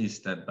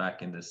disease that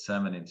back in the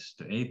 70s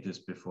to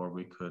 80s, before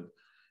we could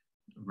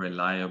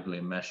reliably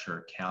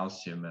measure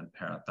calcium and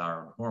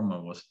parathyroid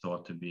hormone, was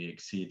thought to be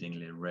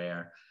exceedingly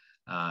rare.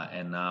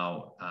 And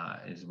now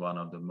is one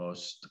of the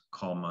most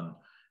common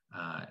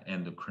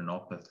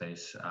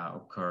endocrinopathies,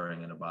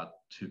 occurring in about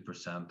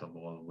 2% of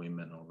all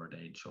women over the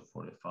age of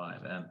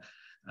 45.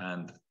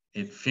 And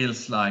it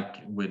feels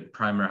like with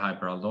primary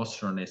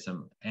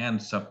hyperaldosteronism and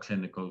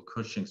subclinical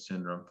Cushing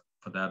syndrome,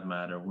 for that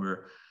matter,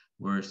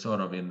 we're sort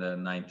of in the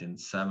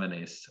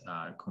 1970s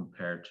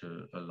compared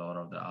to a lot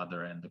of the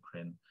other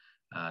endocrine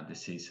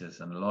diseases.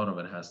 And a lot of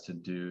it has to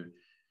do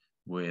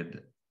with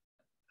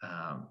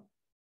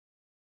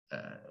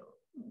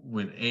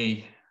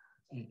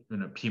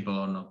people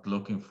are not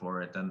looking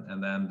for it,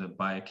 and then the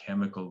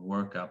biochemical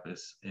workup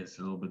is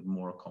a little bit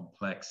more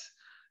complex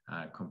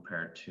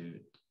compared to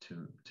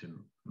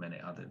many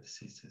other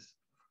diseases.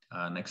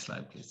 Next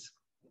slide, please.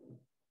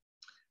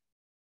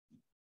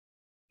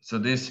 So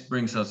this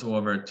brings us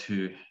over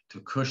to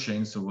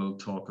Cushing. So we'll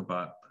talk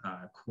about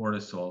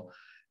cortisol,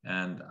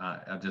 and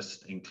I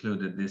just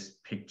included this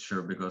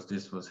picture because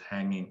this was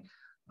hanging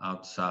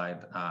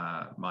outside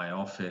my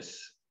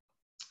office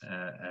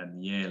at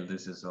Yale.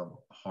 This is of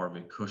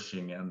Harvey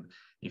Cushing, and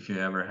if you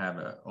ever have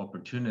an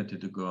opportunity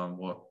to go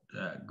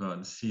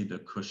and see the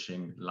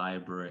Cushing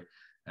Library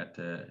at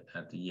the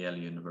Yale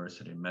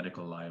University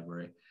Medical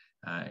Library,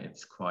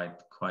 it's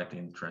quite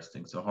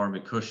interesting. So Harvey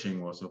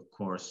Cushing was, of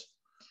course,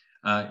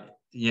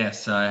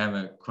 yes, I have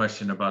a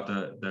question about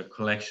the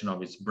collection of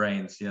his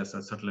brains. Yes,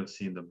 I certainly have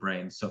seen the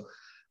brains. So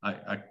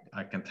I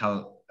can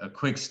tell a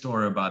quick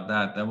story about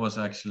that. That was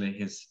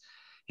actually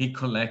he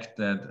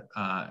collected,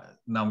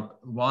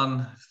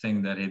 one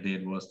thing that he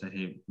did was that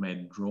he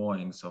made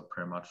drawings of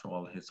pretty much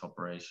all his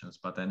operations,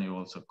 but then he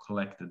also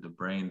collected the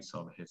brains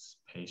of his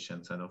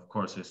patients. And of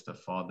course, he's the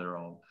father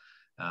of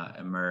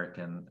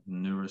American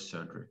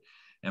neurosurgery.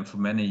 And for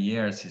many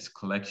years, his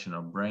collection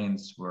of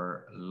brains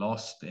were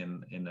lost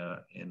in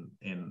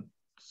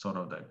sort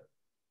of the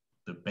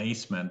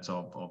basement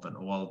of an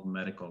old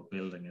medical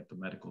building at the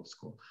medical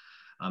school,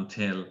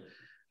 until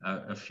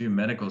a few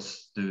medical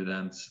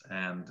students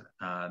and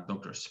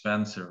Dr.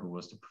 Spencer, who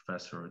was the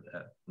professor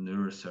at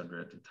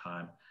neurosurgery at the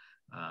time,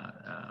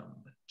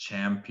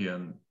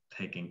 championed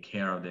taking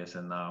care of this,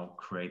 and now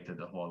created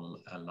a whole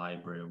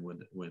library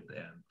with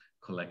a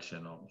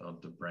collection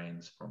of the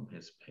brains from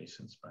his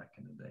patients back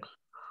in the day.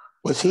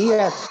 Was he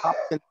at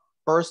Hopkins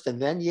first and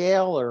then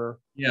Yale, or?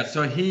 Yeah,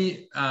 so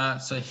he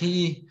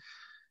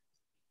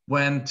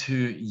went to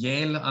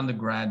Yale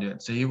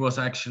undergraduate. So he was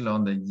actually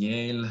on the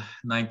Yale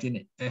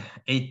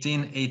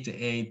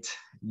 1888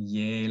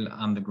 Yale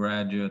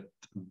undergraduate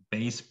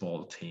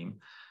baseball team.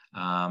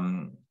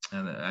 And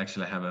I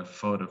actually have a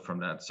photo from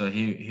that. So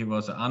he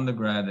was an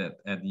undergrad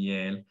at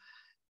Yale,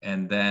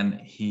 and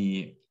then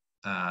he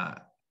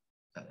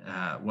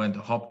went to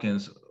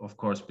Hopkins, of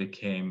course,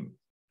 became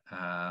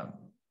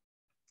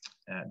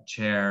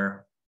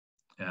chair,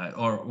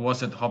 or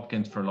was at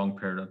Hopkins for a long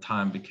period of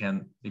time,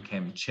 became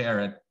chair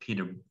at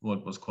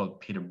what was called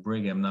Peter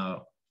Brigham,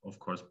 now of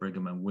course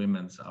Brigham and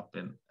Women's up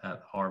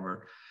at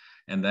Harvard,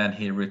 and then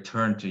he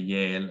returned to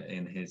Yale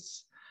in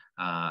his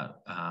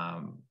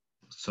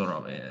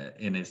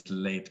in his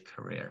late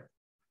career.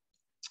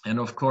 And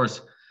of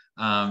course,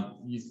 I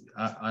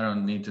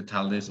don't need to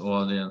tell this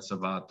audience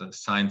about the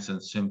signs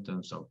and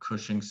symptoms of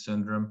Cushing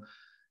syndrome.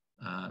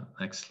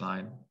 Next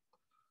slide.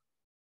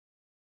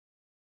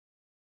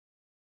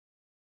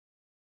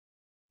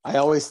 I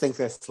always think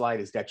this slide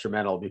is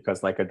detrimental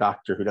because, like, a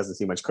doctor who doesn't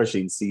see much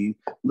Cushing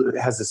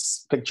has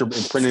this picture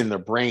printed in their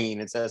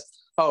brain. It says,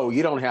 oh,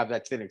 you don't have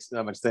that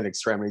much thin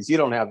extremities. You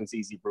don't have this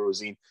easy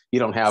bruising. You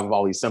don't have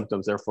all these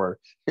symptoms. Therefore,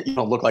 you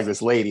don't look like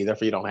this lady.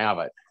 Therefore, you don't have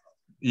it.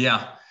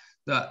 Yeah,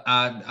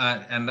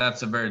 and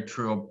that's a very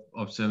true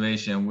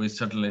observation. We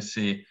certainly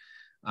see,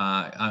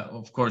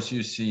 of course,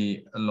 you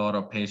see a lot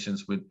of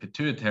patients with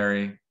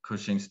pituitary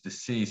Cushing's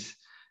disease,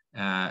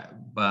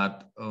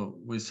 but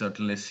we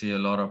certainly see a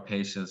lot of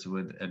patients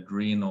with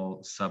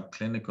adrenal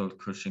subclinical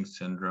Cushing's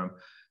syndrome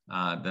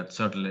that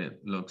certainly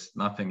looks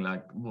nothing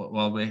like,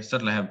 well, we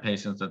certainly have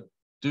patients that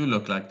do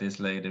look like this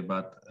lady,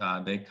 but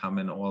they come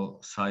in all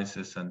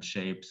sizes and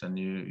shapes, and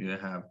you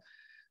have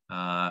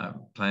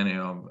plenty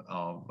of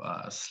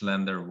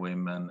slender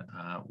women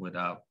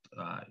without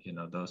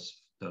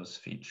those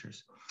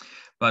features.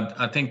 But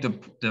I think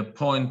the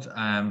point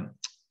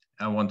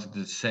I wanted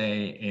to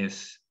say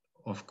is,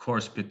 of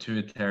course,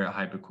 pituitary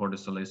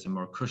hypercortisolism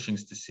or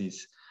Cushing's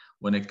disease,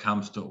 when it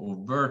comes to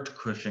overt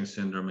Cushing's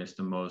syndrome, is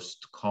the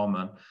most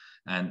common,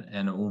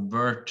 and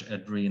overt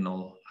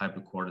adrenal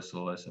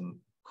hypercortisolism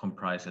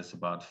comprises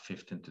about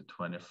 15 to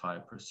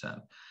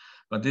 25%.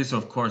 But this,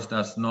 of course,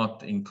 does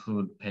not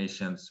include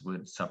patients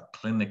with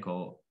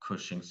subclinical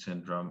Cushing's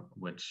syndrome,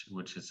 which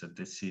is a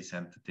disease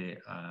entity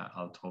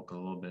I'll talk a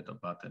little bit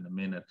about in a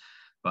minute,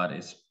 but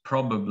it's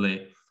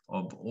probably,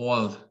 of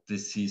all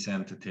disease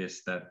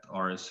entities that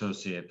are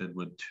associated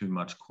with too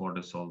much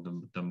cortisol,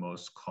 the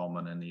most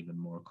common, and even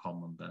more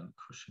common than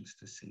Cushing's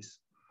disease.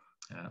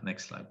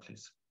 Next slide,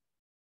 please.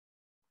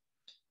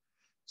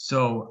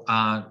 So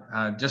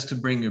just to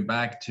bring you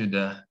back to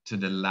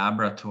the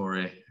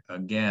laboratory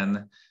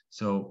again,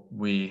 so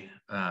we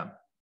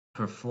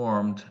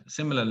performed,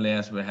 similarly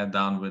as we had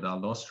done with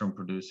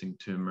aldosterone-producing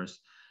tumors,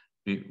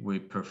 we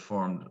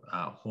performed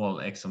whole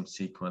exome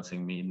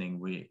sequencing, meaning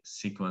we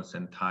sequenced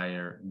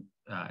entire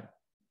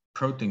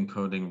protein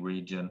coding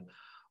region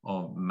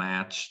of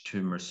matched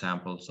tumor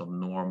samples of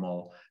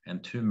normal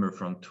and tumor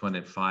from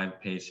 25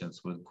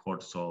 patients with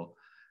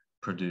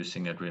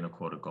cortisol-producing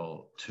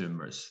adrenocortical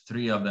tumors.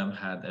 3 of them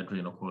had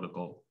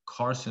adrenocortical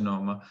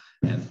carcinoma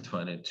and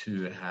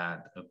 22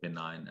 had a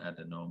benign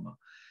adenoma.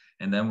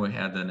 And then we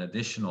had an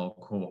additional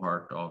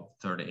cohort of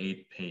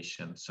 38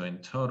 patients. So in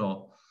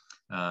total,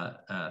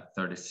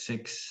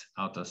 36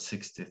 out of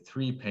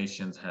 63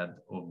 patients had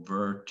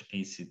overt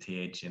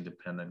ACTH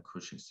independent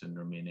Cushing's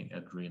syndrome, meaning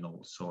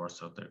adrenal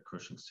source of their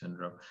Cushing's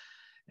syndrome,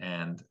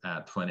 and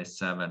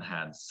 27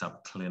 had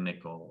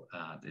subclinical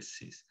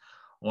disease.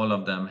 All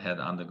of them had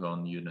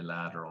undergone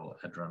unilateral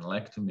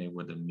adrenalectomy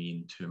with a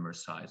mean tumor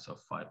size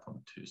of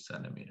 5.2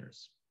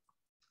 centimeters.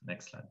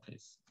 Next slide,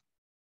 please.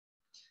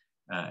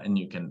 And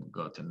you can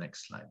go to the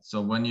next slide.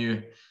 So when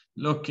you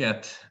look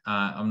at,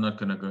 I'm not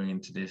going to go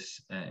into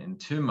this in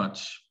too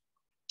much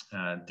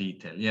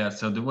detail. Yeah,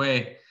 so the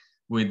way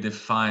we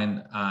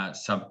define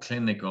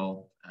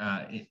subclinical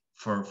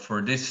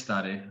for this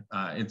study,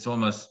 it's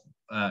almost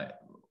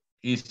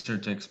easier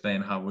to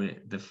explain how we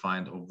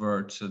defined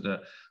overt. So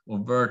the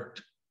overt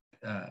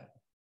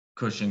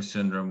Cushing's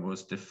syndrome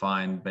was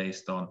defined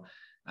based on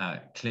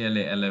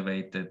clearly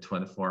elevated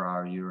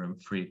 24-hour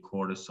urine-free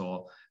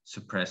cortisol,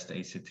 suppressed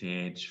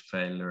ACTH,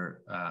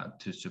 failure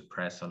to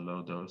suppress a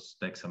low-dose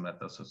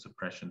dexamethasone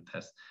suppression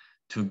test,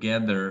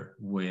 together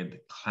with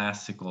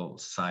classical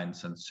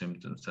signs and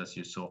symptoms, as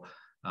you saw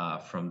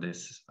from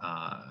this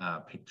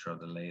picture of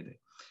the lady.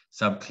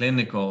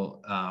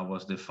 Subclinical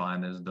was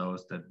defined as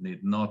those that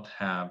did not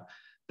have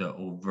the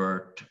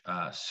overt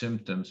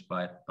symptoms,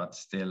 but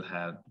still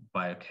had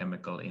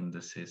biochemical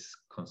indices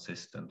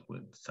consistent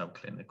with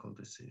subclinical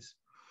disease.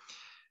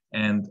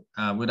 And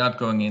without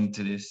going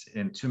into this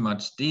in too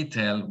much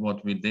detail,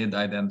 what we did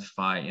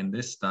identify in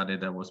this study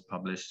that was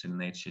published in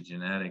Nature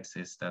Genetics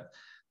is that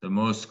the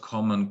most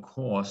common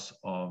cause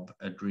of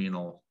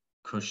adrenal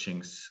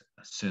Cushing's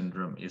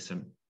syndrome is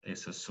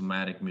a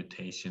somatic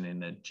mutation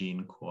in a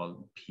gene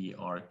called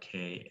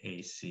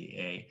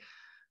PRKACA.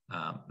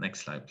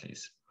 Next slide,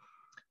 please.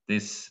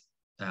 This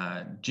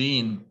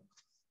gene,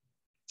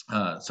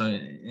 so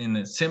in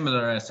a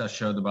similar as I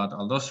showed about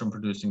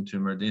aldosterone-producing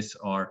tumor, these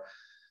are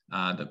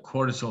the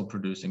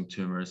cortisol-producing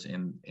tumors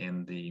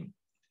in the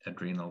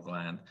adrenal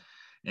gland.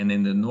 And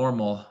in the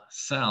normal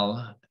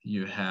cell,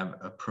 you have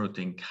a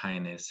protein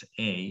kinase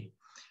A,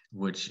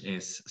 which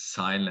is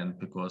silent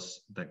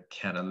because the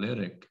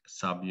catalytic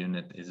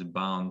subunit is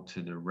bound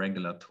to the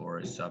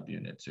regulatory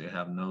subunit. So you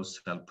have no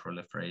cell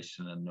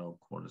proliferation and no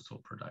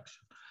cortisol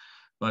production.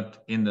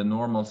 But in the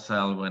normal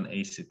cell, when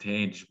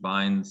ACTH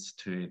binds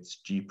to its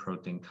G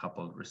protein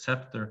coupled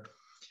receptor,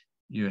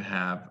 you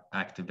have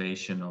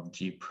activation of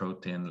G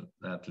protein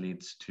that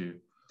leads to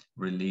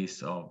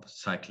release of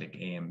cyclic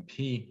AMP.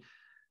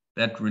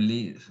 That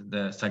release,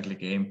 the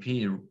cyclic AMP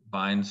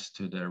binds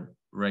to the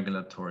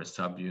regulatory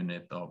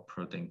subunit of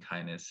protein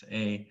kinase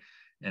A.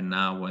 And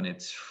now when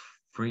it's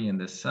free in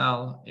the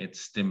cell, it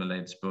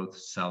stimulates both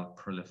cell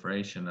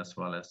proliferation as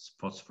well as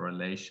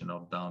phosphorylation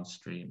of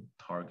downstream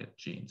target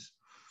genes.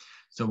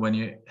 So when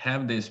you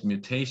have these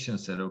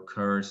mutations that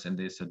occurs in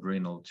these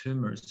adrenal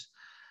tumors,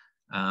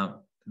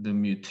 the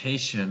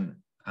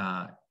mutation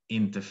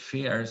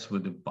interferes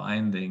with the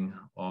binding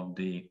of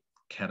the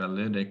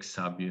catalytic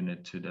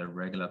subunit to the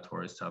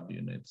regulatory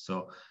subunit.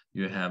 So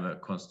you have a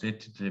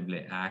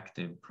constitutively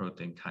active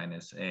protein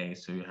kinase A.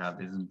 So you have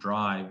this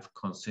drive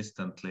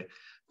consistently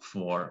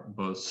for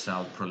both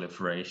cell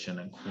proliferation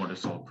and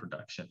cortisol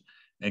production.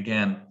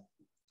 Again,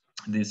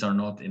 these are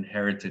not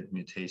inherited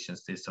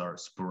mutations. These are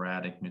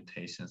sporadic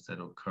mutations that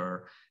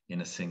occur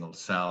in a single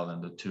cell,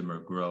 and the tumor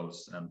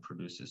grows and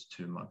produces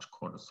too much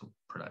cortisol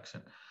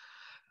production.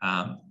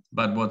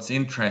 But what's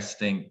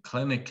interesting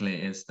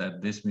clinically is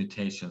that these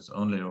mutations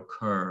only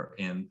occur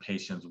in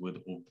patients with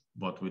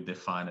what we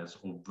define as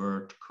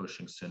overt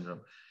Cushing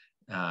syndrome.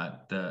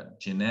 The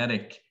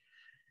genetic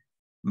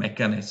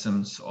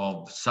mechanisms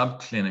of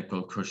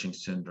subclinical Cushing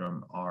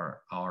syndrome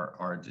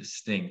are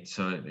distinct.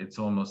 So it's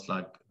almost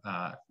like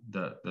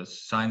the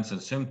signs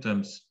and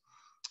symptoms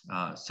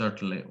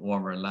certainly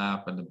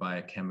overlap, and the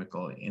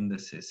biochemical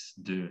indices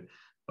do,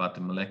 but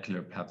the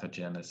molecular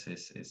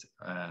pathogenesis is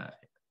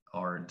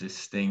are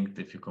distinct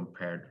if you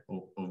compared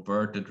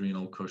overt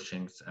adrenal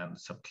Cushing's and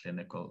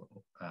subclinical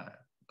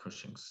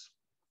Cushing's.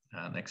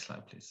 Next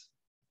slide, please.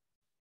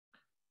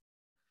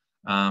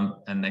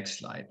 And next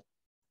slide.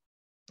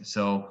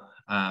 So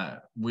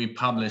we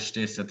published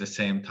this at the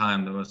same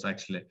time. There was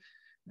actually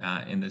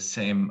in the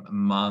same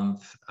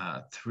month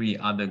 3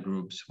 other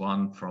groups,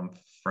 one from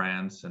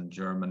France and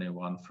Germany,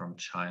 one from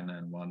China,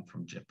 and one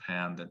from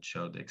Japan, that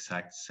showed the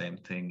exact same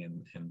thing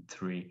in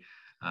 3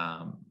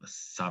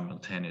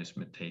 simultaneous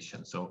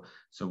mutations. So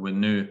we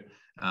knew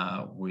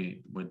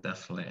we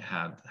definitely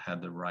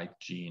had the right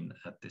gene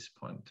at this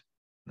point.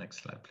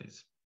 Next slide,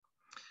 please.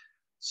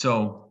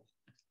 So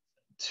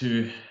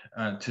to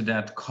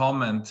that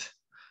comment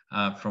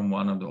from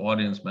one of the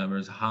audience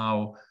members,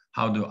 how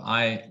do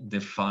I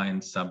define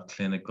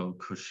subclinical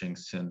Cushing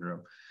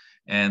syndrome?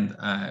 And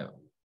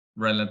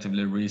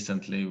relatively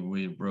recently,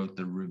 we wrote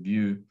a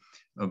review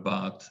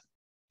about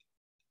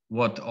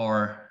what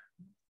are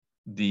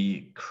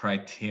the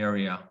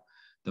criteria,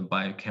 the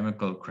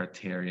biochemical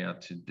criteria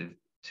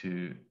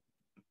to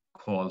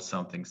call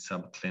something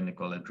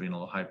subclinical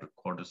adrenal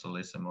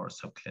hypercortisolism or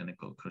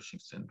subclinical Cushing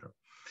syndrome.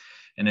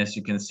 And as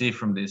you can see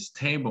from this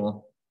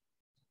table,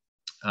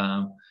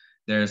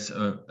 there's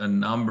a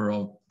number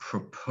of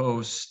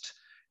proposed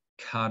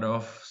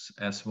cutoffs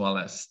as well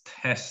as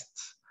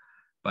tests,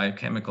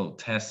 biochemical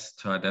tests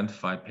to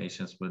identify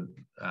patients with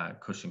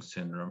Cushing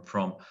syndrome,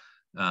 from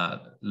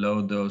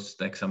low-dose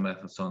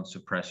dexamethasone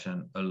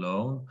suppression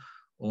alone,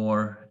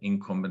 or in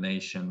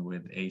combination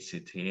with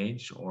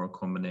ACTH, or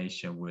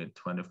combination with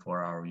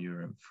 24-hour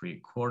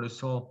urine-free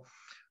cortisol,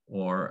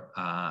 or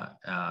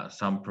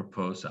some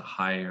propose a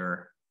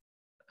higher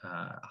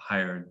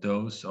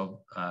dose of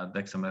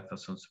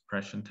dexamethasone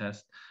suppression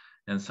test,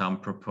 and some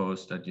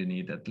propose that you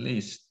need at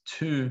least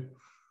 2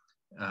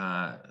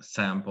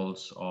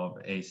 samples of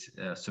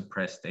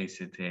suppressed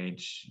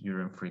ACTH,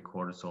 urine-free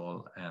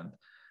cortisol,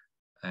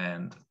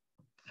 and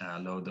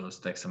low-dose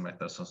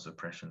dexamethasone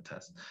suppression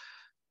test.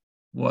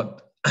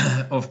 What,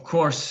 of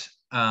course,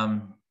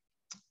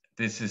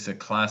 this is a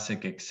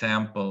classic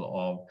example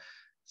of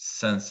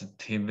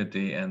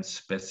sensitivity and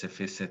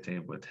specificity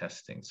with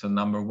testing. So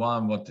number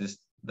one,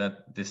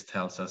 this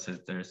tells us is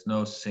there's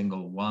no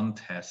single one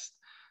test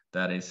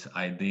that is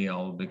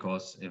ideal,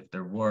 because if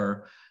there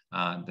were,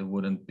 there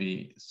wouldn't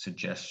be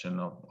suggestion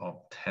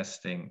of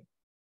testing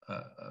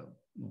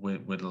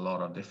with a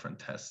lot of different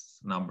tests.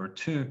 Number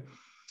two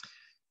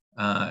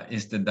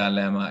is the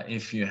dilemma.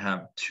 If you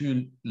have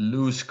too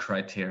loose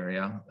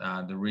criteria,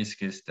 the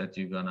risk is that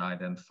you're going to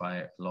identify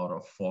a lot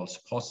of false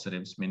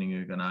positives, meaning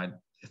you're going to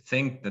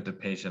think that the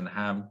patient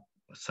have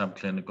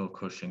subclinical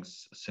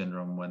Cushing's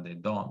syndrome when they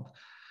don't.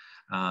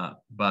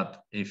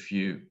 But if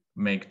you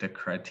make the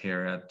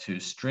criteria too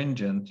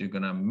stringent, you're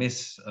going to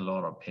miss a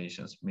lot of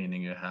patients,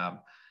 meaning you have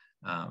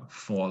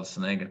false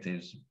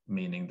negatives,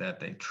 meaning that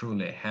they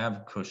truly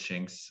have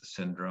Cushing's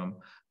syndrome,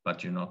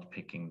 but you're not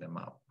picking them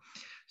up.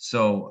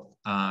 So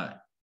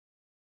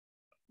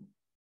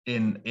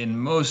in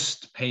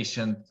most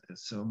patients,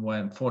 so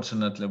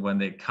fortunately when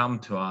they come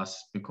to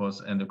us,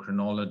 because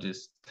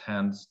endocrinologists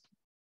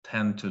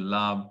tend to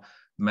love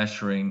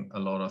measuring a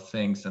lot of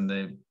things, and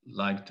they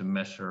like to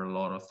measure a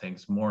lot of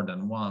things more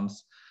than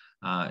once,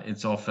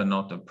 it's often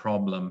not a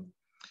problem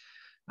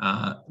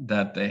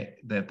that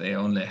they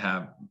only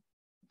have,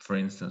 for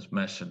instance,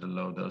 measured the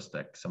low-dose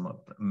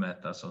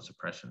dexamethasone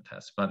suppression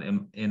test. But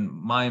in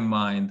my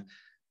mind,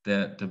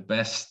 the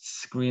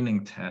best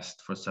screening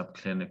test for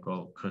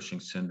subclinical Cushing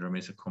syndrome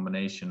is a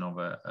combination of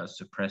a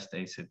suppressed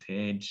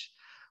ACTH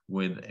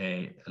with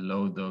a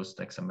low-dose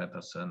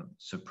dexamethasone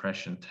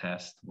suppression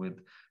test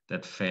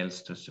that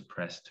fails to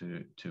suppress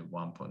to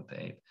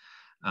 1.8.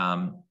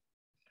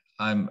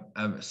 I'm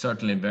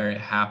certainly very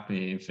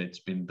happy if it's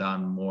been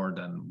done more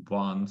than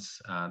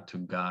once to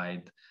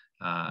guide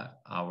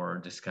our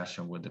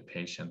discussion with the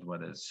patient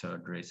whether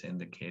surgery is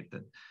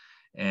indicated.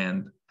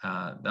 And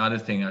the other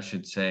thing I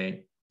should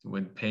say,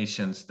 with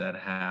patients that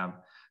have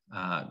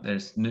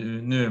there's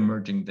new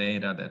emerging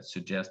data that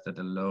suggests that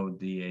a low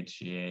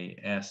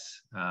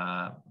DHEAS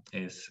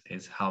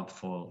is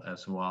helpful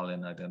as well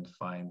in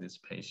identifying these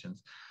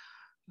patients.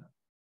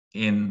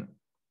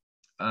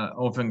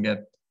 Often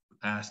get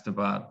asked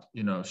about,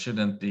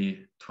 shouldn't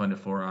the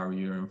 24-hour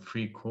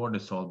urine-free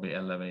cortisol be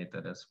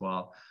elevated as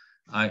well?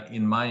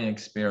 In my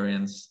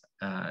experience,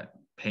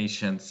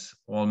 patients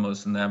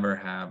almost never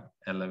have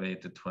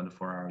elevated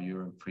 24-hour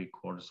urine-free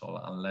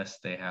cortisol unless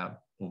they have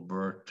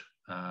overt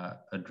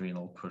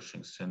adrenal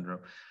Cushing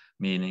syndrome,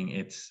 meaning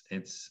it's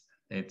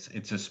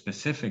a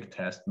specific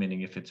test,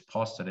 meaning if it's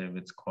positive,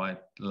 it's quite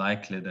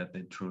likely that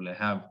they truly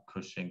have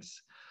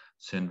Cushing's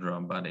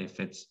syndrome. But if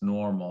it's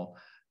normal,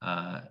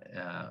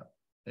 the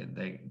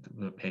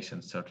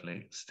patient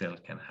certainly still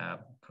can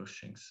have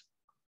Cushing's.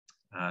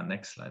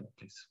 Next slide,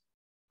 please.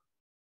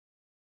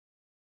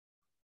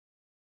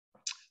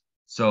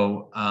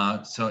 So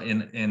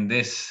in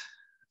this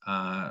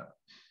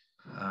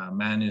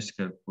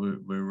manuscript,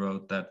 we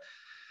wrote that,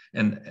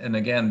 and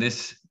again,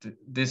 this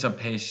is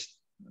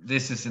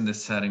in the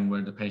setting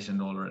where the patient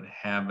already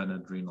have an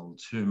adrenal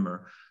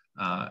tumor,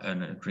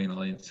 an adrenal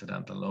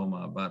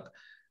incidentalloma, but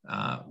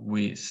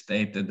we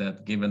stated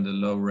that given the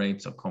low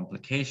rates of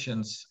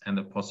complications and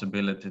the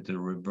possibility to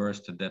reverse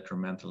the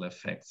detrimental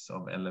effects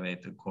of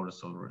elevated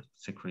cortisol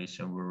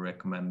secretion, we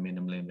recommend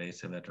minimally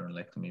invasive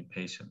adrenalectomy in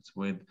patients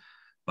with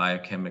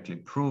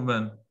biochemically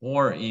proven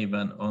or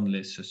even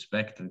only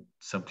suspected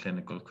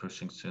subclinical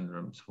Cushing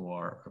syndromes who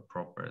are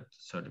appropriate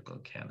surgical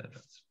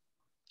candidates.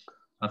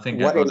 I think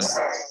what ACTH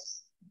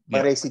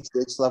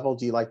level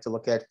do you like to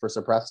look at for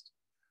suppressed?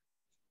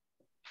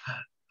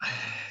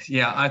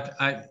 Yeah,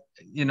 I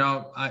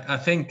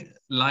think,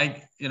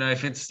 like,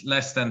 if it's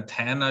less than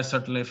 10, I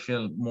certainly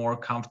feel more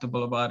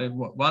comfortable about it.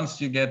 Once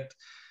you get,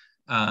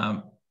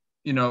 of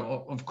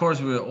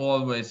course,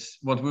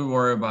 what we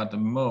worry about the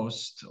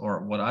most,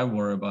 or what I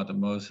worry about the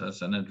most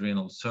as an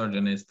adrenal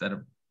surgeon, is that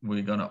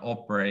we're going to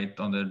operate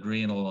on the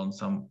adrenal on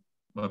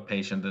a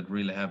patient that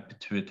really have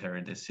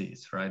pituitary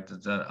disease, right?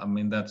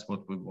 That's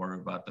what we worry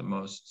about the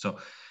most. So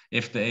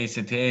if the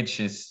ACTH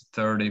is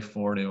 30,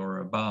 40 or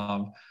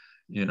above,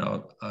 then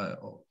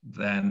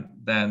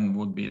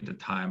would be the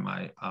time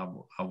I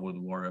would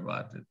worry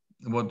about it.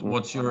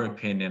 What's your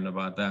opinion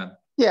about that?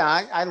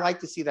 Yeah, I like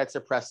to see that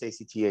suppressed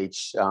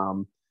ACTH,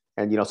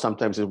 and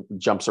sometimes it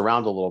jumps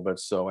around a little bit.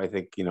 So I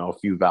think a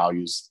few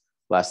values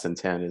less than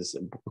 10 is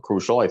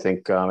crucial. I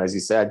think, as you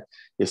said,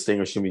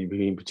 distinguishing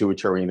between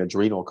pituitary and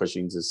adrenal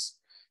Cushing's is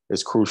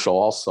crucial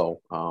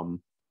also.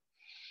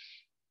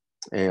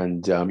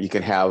 And you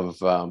can have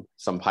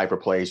some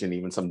hyperplasia and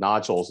even some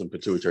nodules in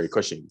pituitary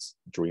Cushing's,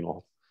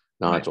 adrenal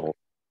nodule.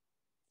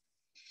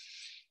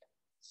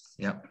 Right.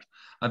 Yeah,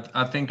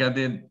 I think I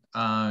did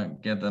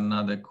get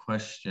another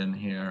question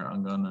here.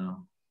 I'm gonna.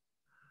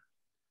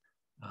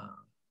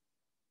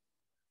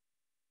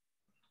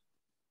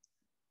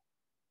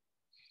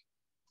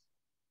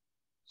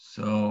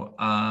 So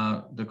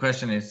the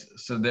question is,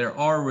 so there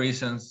are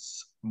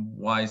reasons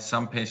why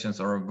some patients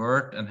are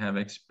avert and have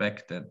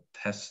expected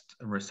test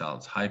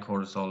results: high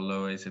cortisol,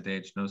 low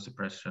ACTH, no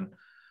suppression,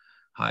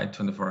 high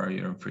 24-hour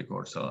urine-free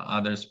cortisol.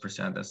 Others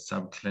present as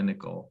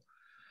subclinical,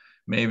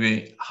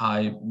 maybe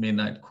high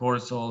midnight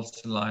cortisol,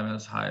 saliva,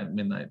 high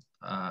midnight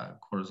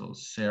cortisol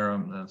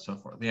serum, and so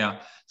forth.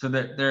 Yeah, so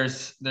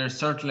there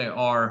certainly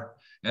are,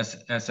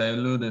 as I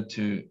alluded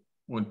to,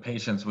 with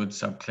patients with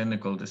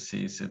subclinical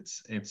disease,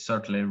 it's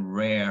certainly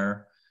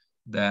rare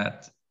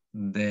that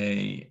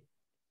they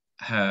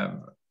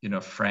have,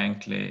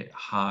 frankly,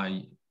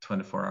 high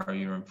 24-hour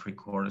urine-free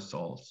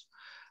cortisols.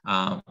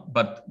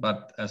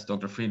 But as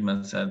Dr.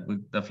 Friedman said, we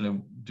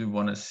definitely do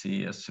want to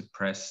see a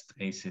suppressed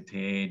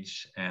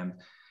ACTH. And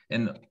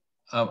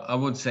I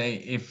would say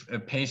if a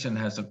patient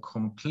has a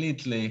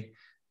completely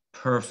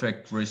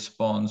perfect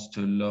response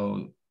to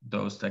low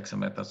dose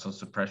dexamethasone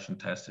suppression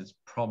test, it's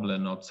probably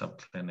not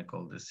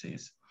subclinical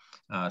disease,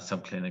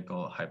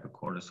 subclinical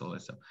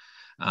hypercortisolism.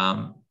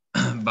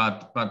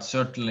 But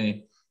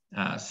certainly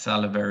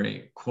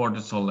salivary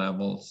cortisol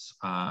levels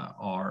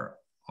are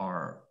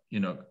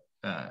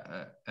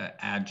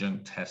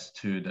adjunct test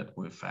too that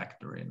we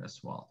factor in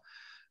as well.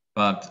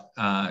 But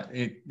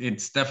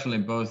it's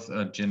definitely both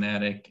a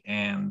genetic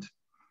and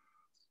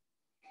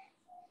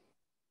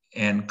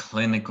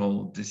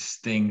clinical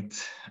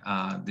distinct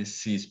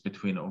disease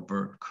between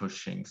overt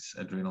Cushing's,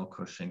 adrenal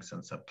Cushing's,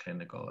 and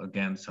subclinical.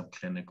 Again,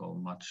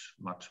 subclinical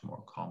much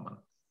more common.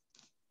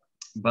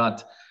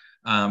 But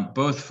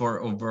both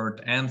for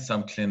overt and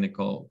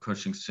subclinical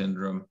Cushing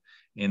syndrome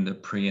in the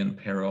pre and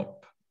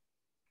per-op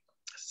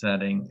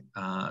setting,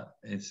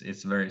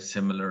 it's very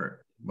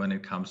similar when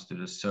it comes to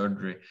the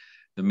surgery.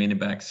 The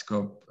mini-bag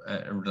scope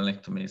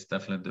adrenalectomy is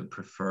definitely the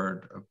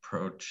preferred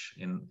approach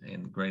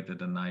in greater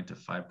than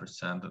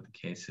 95% of the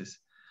cases.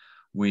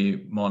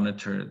 We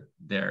monitor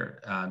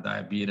their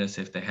diabetes,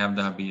 if they have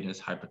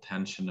diabetes,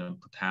 hypertension, and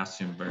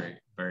potassium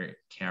very, very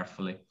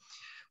carefully.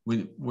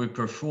 We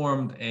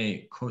performed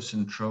a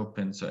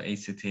cosentropin, so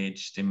ACTH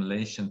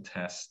stimulation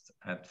test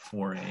at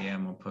 4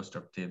 a.m. on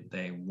postoperative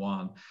day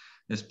 1.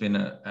 there's been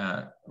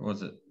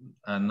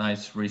a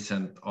nice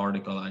recent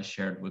article I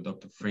shared with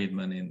Dr.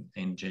 Friedman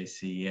in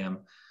JCEM,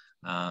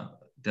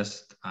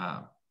 just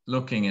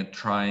looking at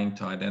trying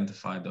to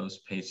identify those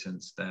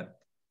patients that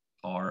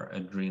are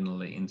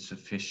adrenally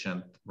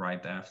insufficient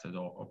right after the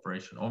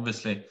operation.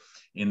 Obviously,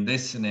 in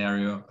this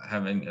scenario,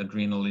 having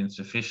adrenal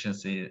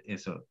insufficiency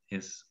is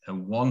a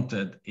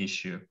wanted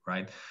issue,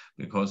 right?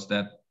 Because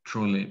that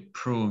truly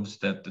proves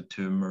that the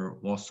tumor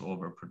was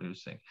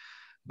overproducing.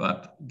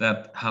 But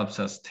that helps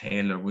us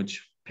tailor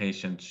which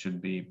patients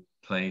should be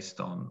placed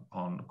on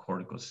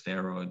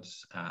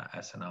corticosteroids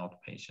as an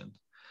outpatient.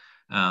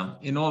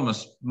 In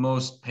almost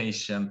most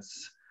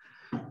patients,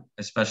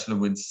 especially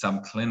with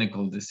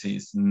subclinical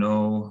disease,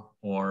 no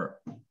or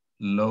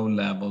low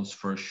levels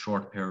for a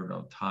short period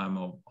of time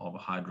of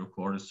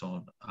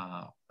hydrocortisone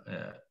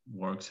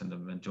works in the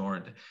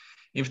majority.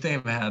 If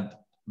they've had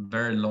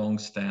very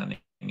long-standing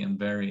and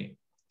very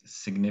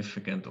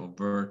significant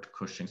overt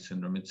Cushing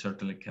syndrome, it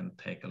certainly can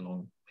take a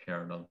long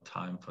period of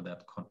time for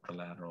that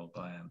contralateral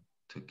gland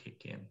to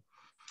kick in.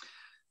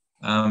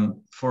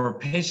 For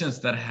patients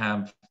that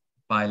have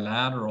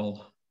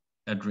bilateral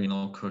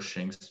adrenal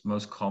Cushing's,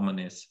 most common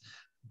is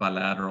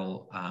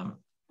bilateral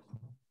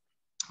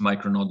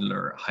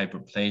micronodular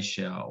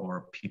hyperplasia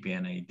or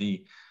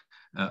PPNAD.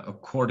 A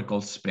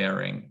cortical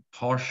sparing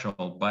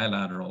partial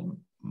bilateral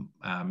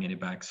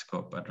mini-bag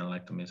scope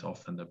adrenalectomy is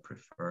often the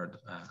preferred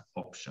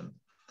option.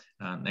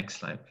 Next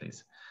slide,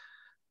 please.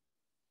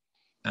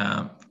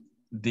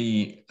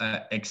 The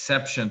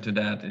exception to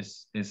that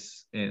is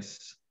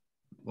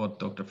what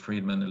Dr.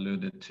 Friedman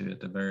alluded to at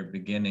the very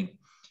beginning,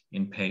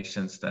 in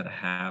patients that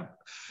have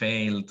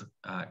failed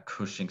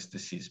Cushing's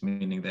disease,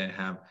 meaning they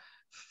have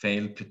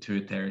failed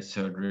pituitary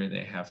surgery,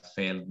 they have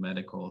failed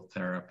medical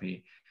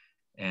therapy,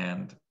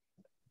 and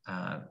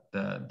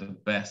the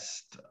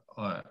best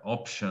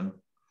option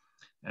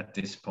at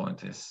this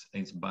point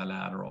is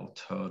bilateral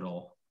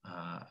total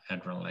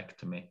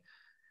adrenalectomy.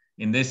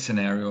 In this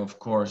scenario, of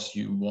course,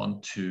 you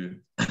want to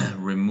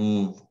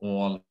remove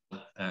all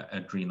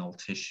adrenal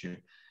tissue.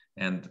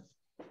 And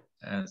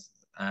as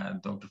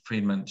Dr.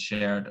 Friedman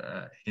shared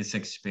his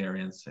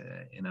experience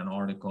in an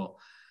article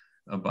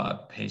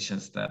about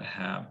patients that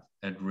have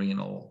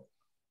adrenal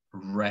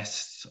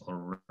rests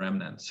or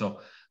remnants.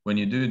 So when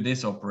you do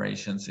these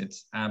operations,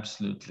 it's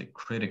absolutely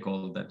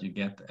critical that you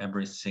get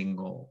every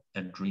single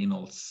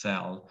adrenal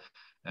cell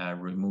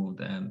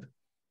removed. And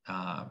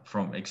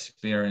from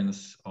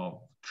experience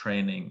of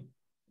training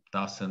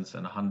dozens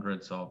and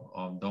hundreds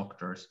of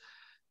doctors,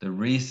 the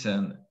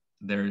reason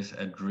there is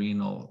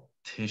adrenal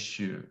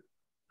tissue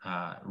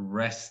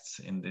rests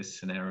in these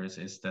scenarios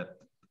is that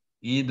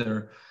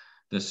either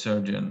the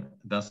surgeon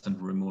doesn't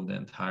remove the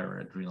entire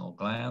adrenal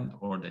gland,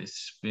 or they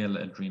spill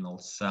adrenal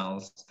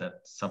cells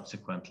that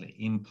subsequently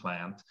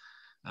implant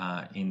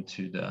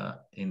into the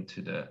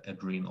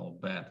adrenal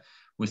bed.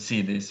 We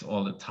see this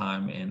all the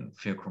time in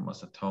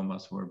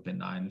pheochromocytomas, where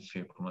benign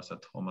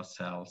pheochromocytoma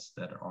cells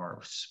that are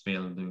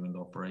spilled during the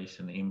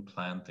operation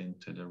implant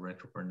into the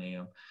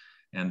retroperitoneum,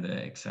 and the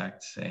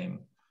exact same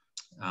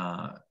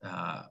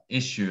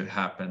issue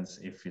happens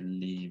if you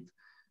leave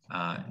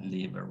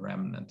a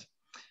remnant.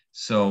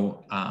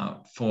 So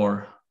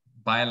for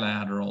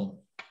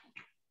bilateral,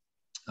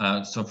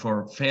 so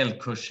for failed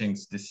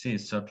Cushing's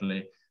disease,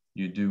 certainly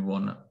you do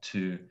want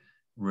to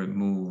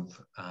remove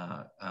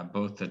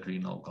both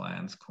adrenal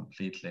glands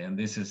completely. And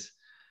this is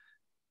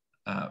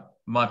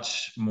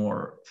much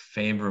more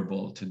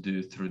favorable to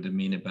do through the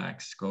mini-bag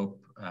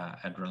scope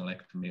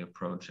adrenalectomy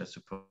approach as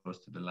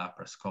opposed to the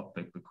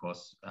laparoscopic,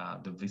 because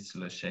the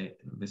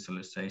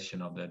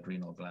visualization of the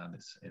adrenal gland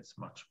is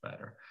much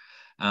better.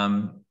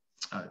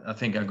 I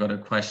think I got a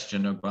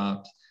question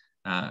about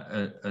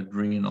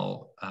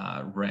adrenal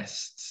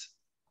rests.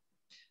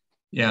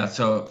 Yeah,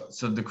 so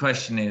the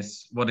question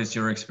is, what is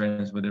your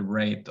experience with the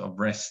rate of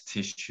rest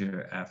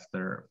tissue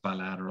after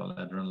bilateral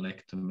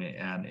adrenalectomy?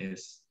 And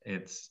is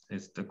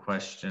the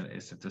question,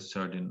 is it the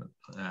surgeon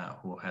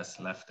who has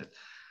left it?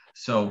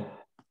 So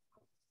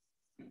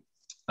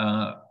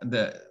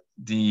the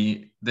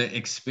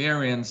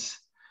experience,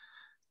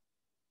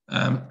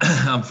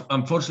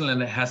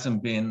 unfortunately, there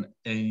hasn't been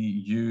a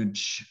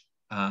huge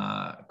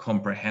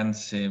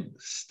comprehensive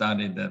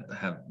study that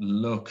have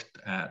looked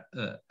at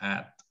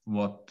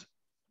what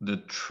the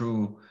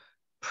true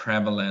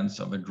prevalence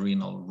of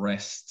adrenal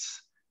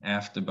rests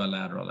after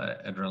bilateral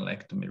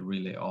adrenalectomy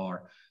really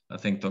are. I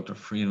think Dr.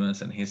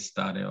 Friedman's and his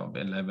study of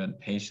 11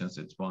 patients,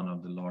 it's one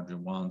of the larger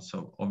ones.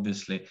 So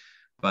obviously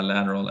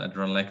bilateral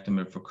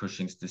adrenalectomy for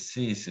Cushing's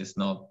disease is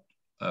not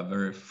a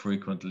very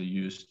frequently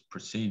used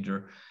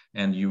procedure,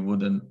 and you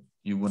wouldn't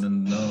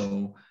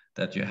know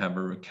that you have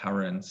a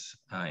recurrence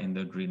in the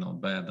adrenal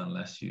bed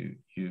unless you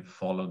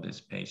follow these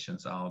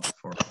patients out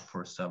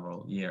for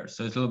several years.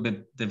 So it's a little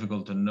bit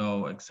difficult to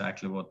know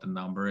exactly what the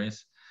number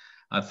is.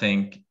 I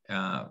think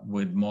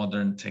with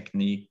modern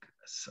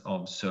techniques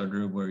of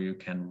surgery where you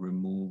can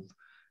remove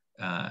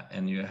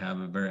and you have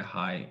a very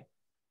high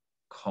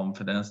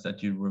confidence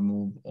that you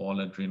remove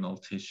all adrenal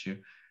tissue,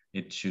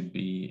 it should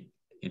be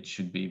it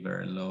should be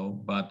very low.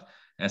 But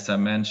as I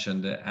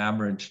mentioned, the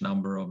average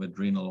number of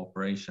adrenal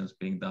operations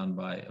being done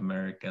by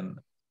American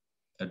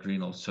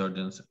adrenal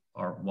surgeons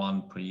are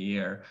 1 per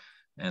year,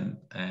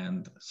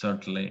 and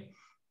certainly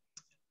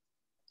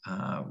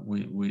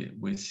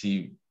we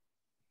see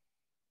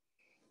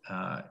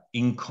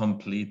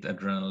incomplete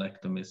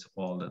adrenalectomies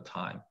all the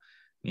time,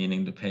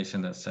 meaning the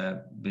patient has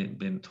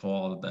been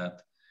told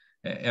that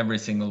every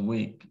single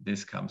week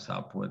this comes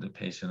up where the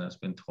patient has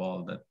been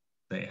told that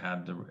they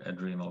had the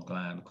adrenal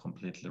gland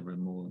completely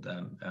removed,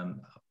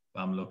 and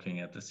I'm looking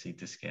at the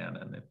CT scan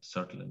and it's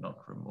certainly not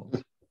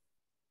removed.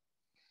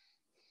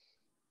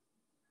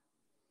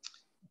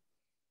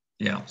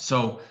 Yeah,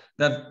 so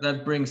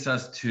that brings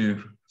us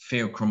to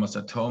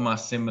pheochromocytoma.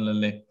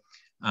 Similarly,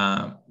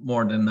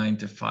 more than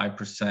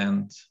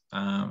 95%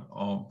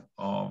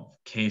 of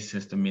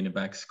cases, the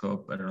mini-back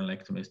scope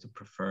adrenalectomy is the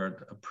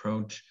preferred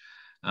approach.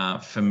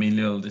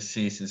 Familial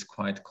disease is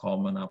quite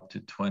common, up to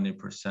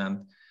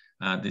 20%.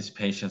 These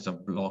patients are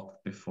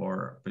blocked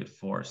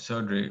before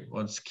surgery.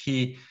 What's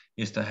key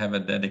is to have a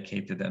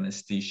dedicated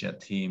anesthesia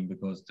team,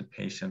 because the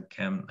patient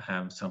can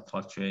have some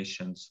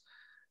fluctuations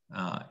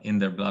in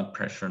their blood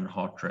pressure and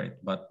heart rate.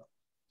 But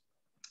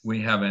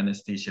we have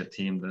anesthesia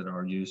team that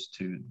are used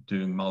to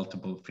doing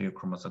multiple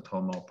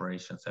pheochromocytoma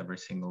operations every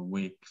single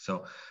week.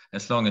 So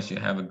as long as you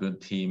have a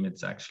good team,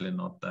 it's actually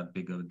not that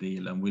big of a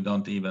deal. And we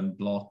don't even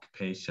block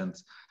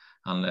patients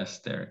unless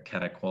their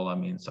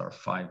catecholamines are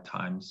 5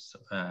 times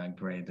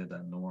greater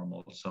than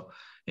normal. So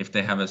if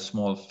they have a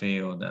small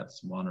pheo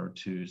that's 1 or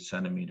 2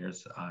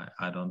 centimeters,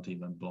 I don't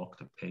even block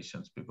the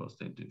patients because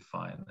they do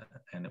fine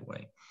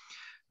anyway.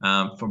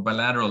 For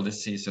bilateral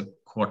disease, a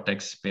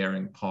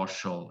cortex-sparing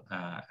partial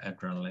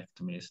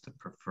adrenalectomy is the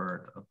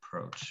preferred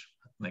approach.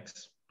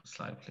 Next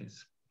slide,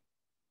 please.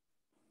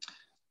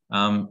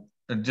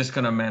 I'm just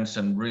going to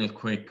mention real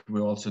quick,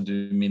 we also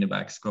do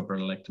mini-back scope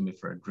adrenalectomy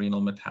for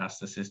adrenal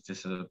metastasis.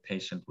 This is a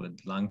patient with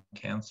lung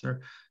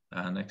cancer.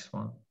 Next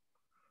one.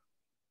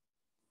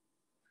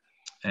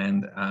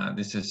 And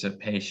this is a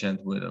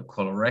patient with a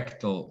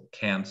colorectal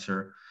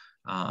cancer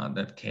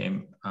that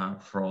came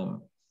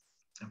from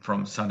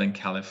Southern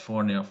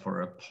California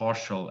for a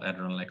partial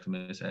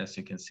adrenalectomy. So as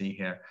you can see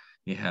here,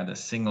 he had a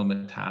single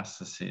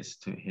metastasis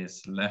to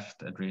his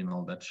left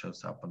adrenal that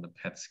shows up on the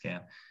PET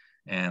scan,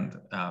 and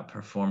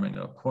performing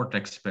a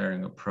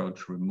cortex-sparing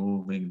approach,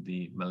 removing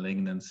the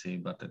malignancy,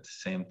 but at the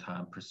same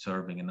time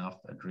preserving enough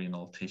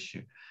adrenal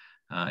tissue.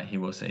 He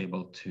was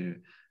able to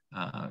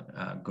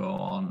go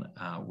on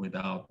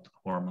without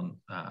hormone,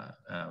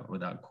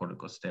 without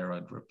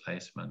corticosteroid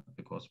replacement,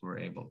 because we're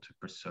able to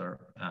preserve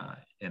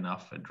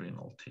enough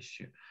adrenal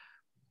tissue.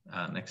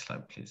 Next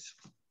slide, please.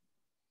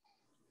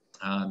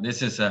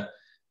 This is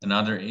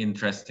another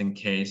interesting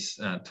case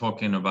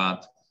talking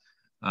about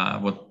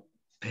what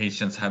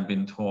patients have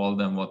been told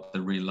and what the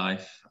real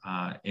life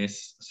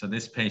is. So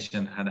this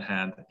patient had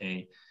had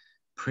a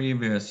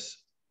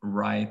previous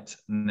right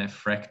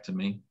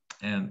nephrectomy,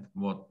 and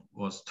what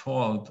was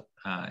told,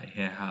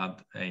 he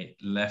had a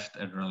left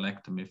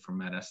adrenalectomy for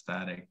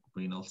metastatic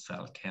renal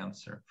cell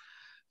cancer.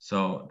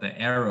 So the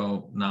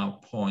arrow now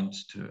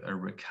points to a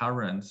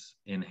recurrence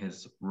in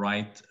his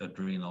right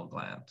adrenal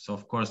gland. So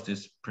of course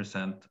this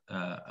presents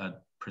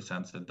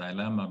a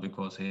dilemma,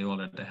 because he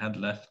already had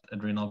left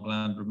adrenal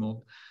gland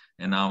removed,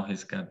 and now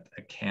he's got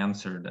a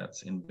cancer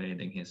that's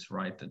invading his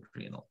right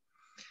adrenal.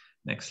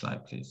 Next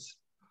slide, please.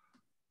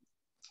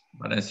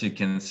 But as you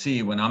can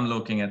see, when I'm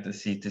looking at the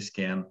CT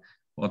scan,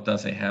 what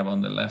does he have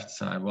on the left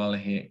side? Well,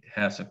 he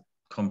has a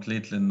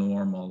completely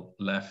normal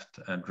left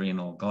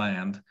adrenal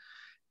gland.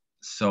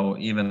 So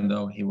even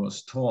though he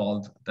was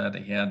told that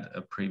he had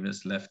a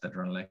previous left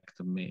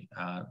adrenalectomy,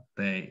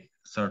 they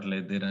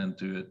certainly didn't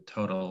do a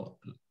total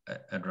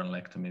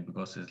adrenalectomy,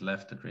 because his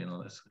left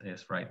adrenal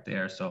is right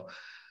there. So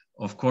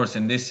of course,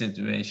 in this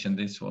situation,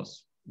 this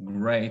was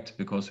great,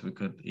 because we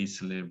could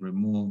easily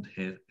remove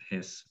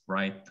his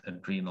right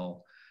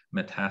adrenal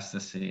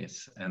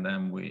metastases. And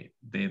then we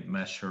did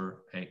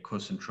measure a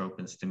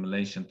cousin-tropin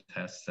stimulation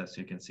test. As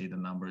you can see, the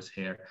numbers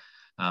here,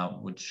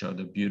 which show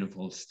the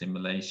beautiful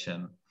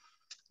stimulation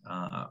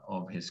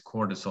of his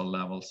cortisol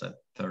levels at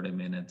 30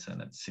 minutes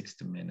and at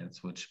 60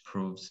 minutes, which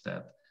proves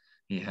that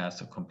he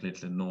has a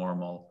completely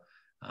normal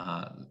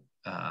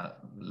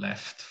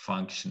left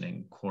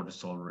functioning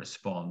cortisol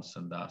response,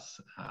 and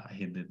thus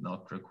he did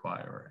not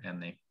require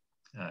any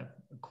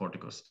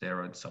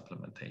corticosteroid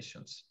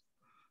supplementations.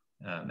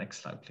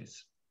 Next slide,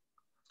 please.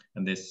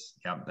 And this,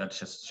 yeah, that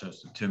just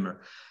shows the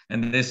tumor.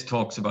 And this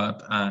talks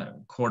about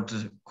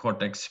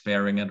cortex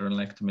sparing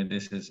adrenalectomy.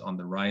 This is on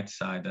the right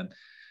side. And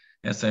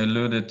as I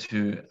alluded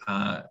to,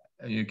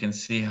 you can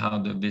see how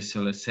the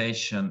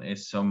visualization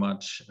is so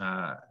much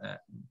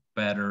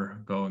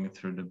better going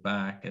through the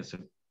back as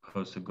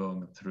opposed to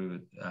going through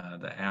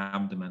the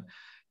abdomen.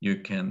 You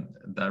can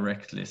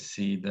directly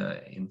see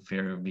the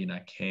inferior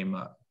vena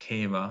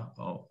cava,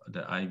 or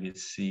the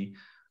IVC,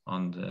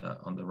 on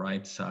the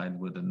right side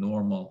with the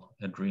normal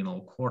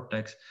adrenal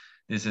cortex.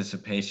 This is a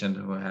patient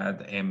who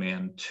had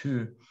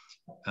MAN2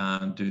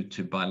 due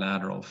to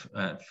bilateral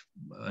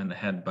and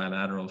had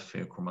bilateral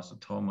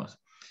pheochromocytomas,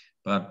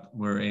 but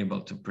we're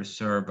able to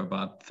preserve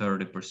about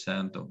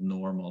 30% of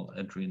normal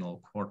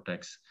adrenal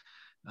cortex.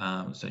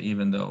 So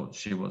even though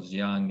she was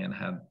young and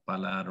had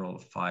bilateral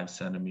 5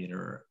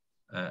 centimeter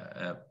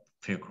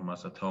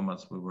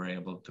pheochromocytomas, we were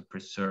able to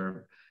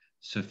preserve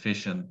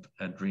sufficient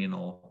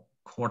adrenal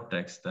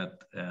cortex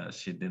that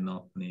she did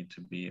not need to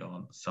be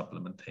on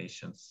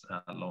supplementations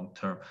long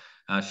term.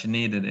 She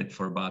needed it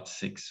for about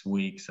 6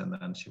 weeks, and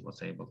then she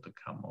was able to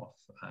come off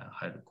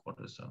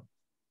hydrocortisone.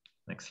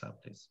 Next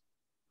slide, please.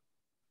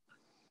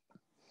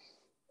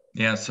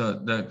 Yeah, so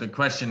the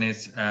question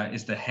is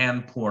the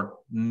hand port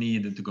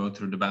needed to go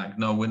through the back?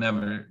 No, we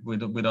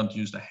don't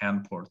use the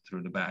hand port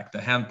through the back.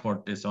 The hand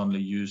port is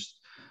only used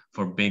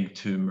for big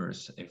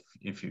tumors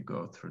if you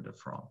go through the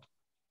front.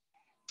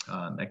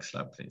 Next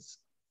slide, please.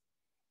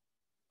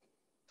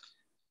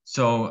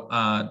 So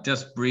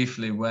just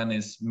briefly, when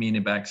is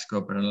mini-back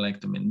scope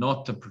adrenalectomy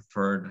not the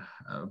preferred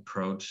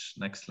approach?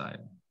 Next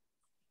slide.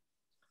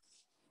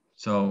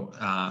 So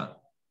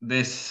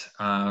this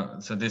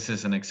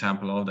is an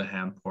example of the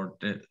hand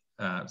port.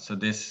 So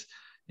this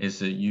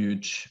is a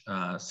huge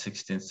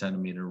 16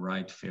 centimeter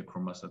right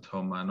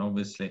pheochromocytoma, and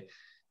obviously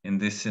in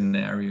this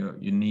scenario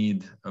you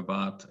need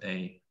about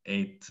a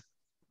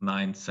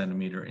 8-9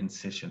 centimeter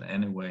incision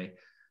anyway,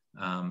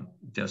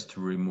 just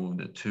to remove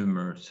the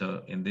tumor.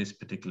 So in this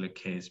particular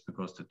case,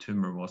 because the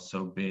tumor was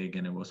so big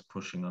and it was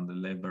pushing on the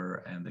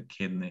liver and the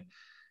kidney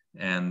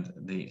and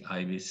the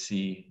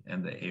IVC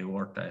and the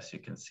aorta, as you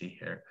can see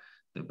here,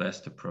 the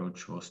best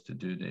approach was to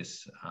do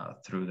this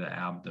through the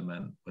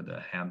abdomen with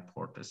a hand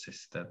port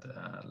assisted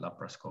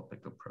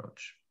laparoscopic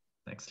approach.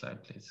 Next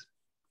slide, please.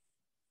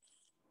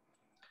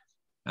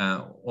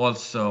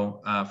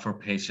 Also for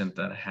patients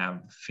that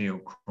have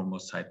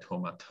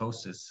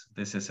pheochromocytomatosis,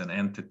 this is an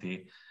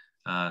entity,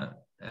 and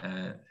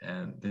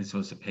this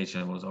was a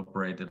patient who was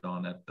operated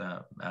on at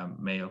the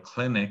Mayo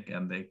Clinic,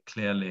 and they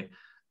clearly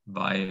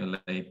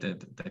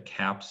violated the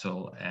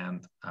capsule,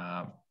 and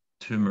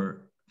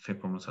tumor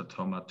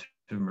pheochromocytoma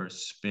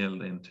tumors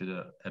spilled into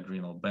the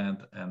adrenal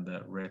bed and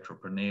the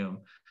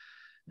retroperitoneum.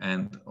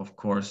 And of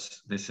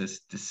course, this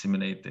is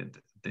disseminated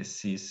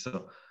disease.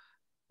 So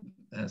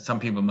some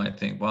people might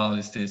think, well,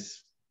 is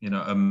this,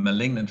 a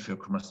malignant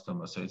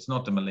pheochromocytoma? So it's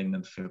not a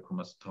malignant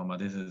pheochromocytoma.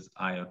 This is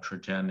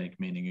iatrogenic,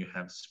 meaning you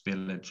have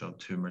spillage of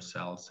tumor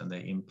cells and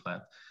they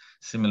implant.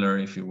 Similar,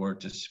 if you were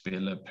to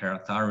spill a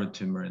parathyroid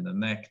tumor in the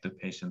neck, the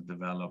patient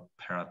developed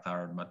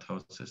parathyroid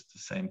mitosis. The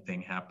same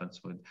thing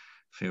happens with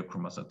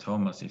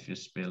pheochromocytomas. If you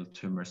spill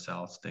tumor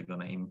cells, they're going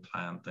to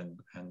implant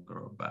and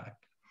grow back.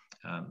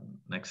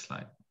 Next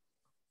slide.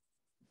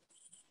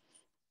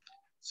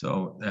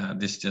 So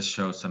this just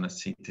shows on a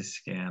CT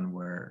scan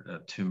where the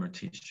tumor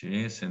tissue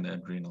is in the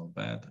adrenal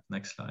bed.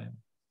 Next slide.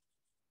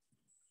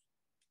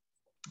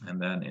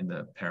 And then in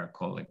the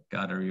paracolic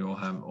gutter, you'll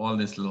have all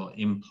these little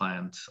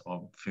implants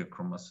of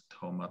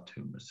pheochromocytoma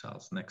tumor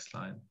cells. Next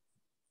slide.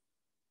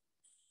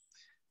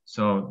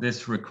 So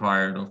this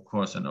required, of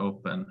course, an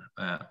open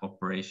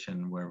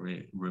operation where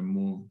we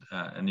removed,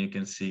 and you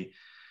can see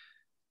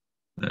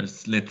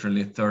there's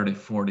literally 30,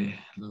 40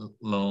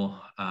 little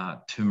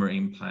tumor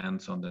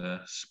implants on the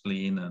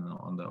spleen and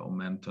on the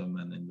omentum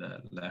and in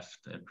the left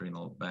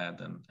adrenal bed.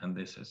 And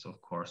this is,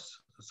 of course,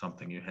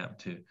 something you have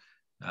to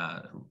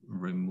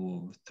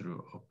remove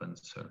through open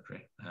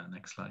surgery.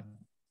 Next slide.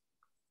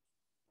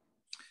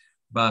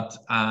 But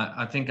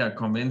I think I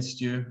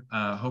convinced you,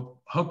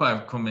 hope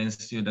I've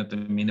convinced you that the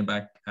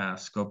mini-back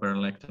scope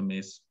adrenalectomy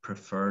is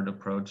preferred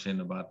approach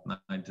in about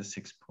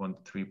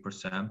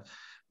 96.3%,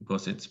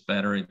 because it's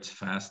better, it's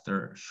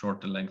faster,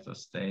 shorter length of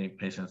stay,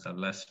 patients have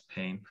less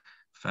pain,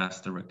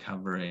 faster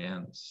recovery,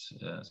 and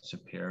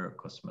superior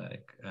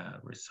cosmetic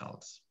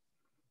results.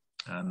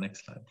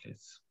 Next slide,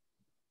 please.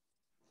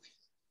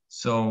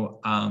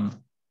 So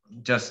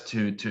just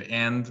to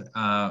end,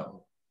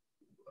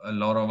 a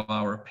lot of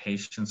our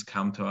patients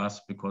come to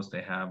us because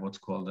they have what's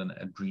called an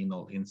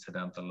adrenal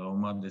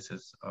incidentaloma. This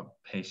is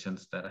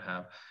patients that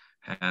have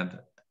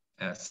had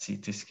a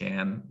CT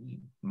scan,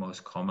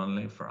 most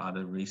commonly for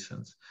other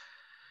reasons.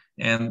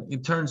 And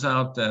it turns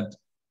out that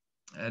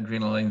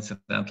adrenal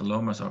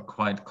incidentalomas are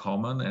quite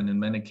common, and in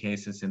many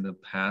cases in the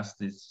past,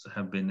 these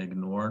have been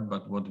ignored.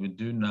 But what we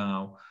do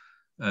know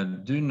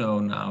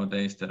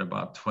nowadays that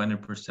about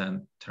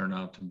 20% turn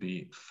out to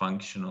be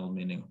functional,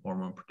 meaning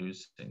hormone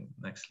producing.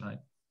 Next slide.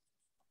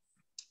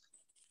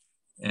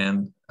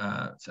 And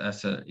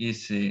as an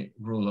easy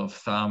rule of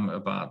thumb,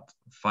 about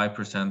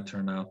 5%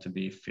 turn out to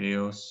be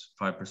pheos,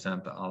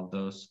 5%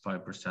 aldos,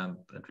 5%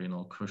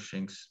 adrenal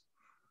Cushing's,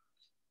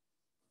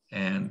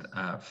 and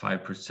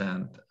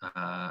 5%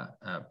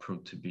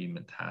 proved to be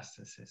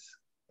metastasis.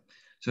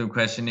 So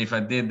question, if I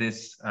did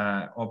this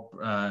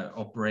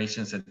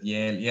operations at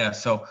Yale, yeah,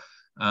 so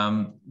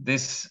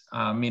this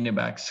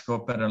mini-back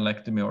scope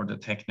adrenalectomy, or the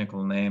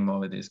technical name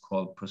of it is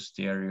called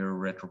posterior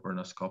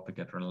retroperitoneoscopic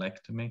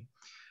adrenalectomy.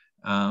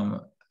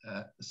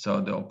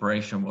 so the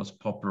operation was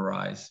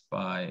popularized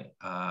by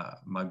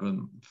my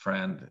good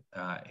friend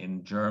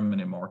in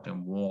Germany,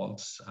 Martin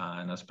Waltz,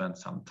 and I spent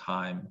some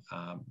time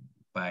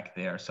back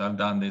there. So I've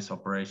done this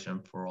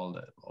operation for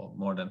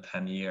more than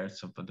 10 years.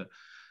 So for the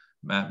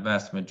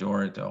vast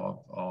majority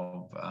of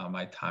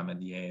my time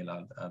at Yale,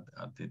 I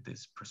did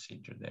this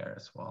procedure there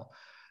as well.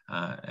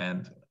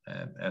 And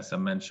as I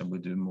mentioned, we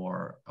do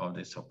more of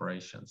these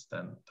operations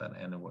than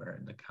anywhere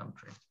in the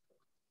country.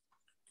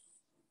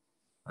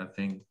 I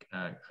think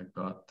I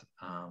got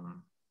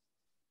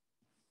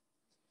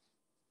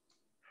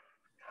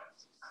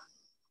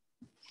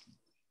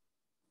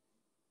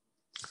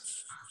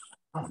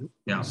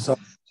yeah. So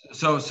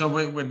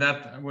with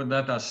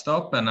that I'll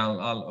stop, and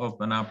I'll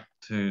open up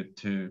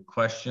to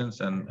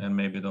questions, and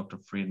maybe Dr.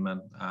 Friedman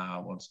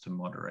wants to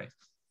moderate.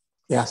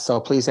 Yeah,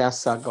 so please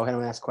ask, go ahead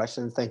and ask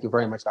questions. Thank you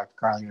very much, Dr.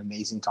 Carley, an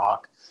amazing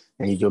talk,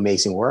 and you do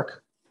amazing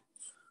work.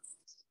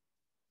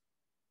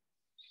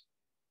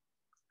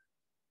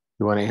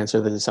 You want to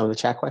answer some of the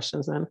chat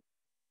questions then?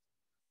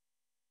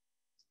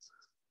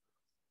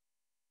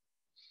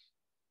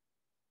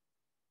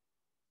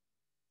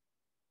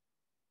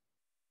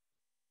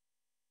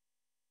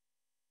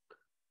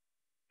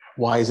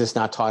 Why is this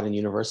not taught in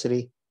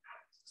university?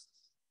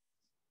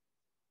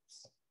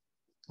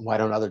 Why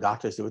don't other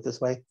doctors do it this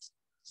way?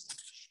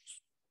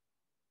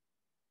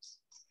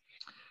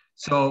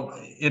 So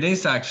it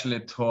is actually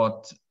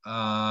taught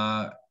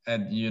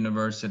at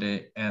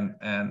university, and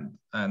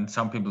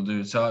some people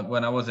do. So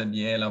when I was at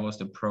Yale, I was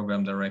the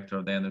program director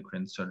of the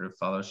endocrine surgery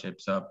fellowship.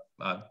 So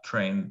I've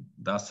trained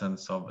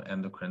dozens of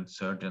endocrine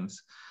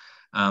surgeons.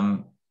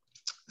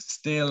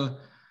 Still,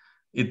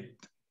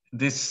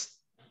 this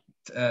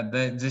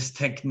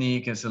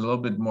technique is a little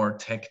bit more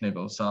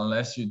technical. So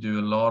unless you do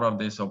a lot of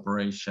these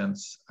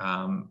operations,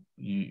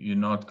 you're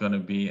not going to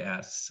be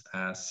as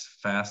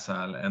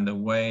facile. And the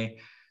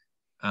way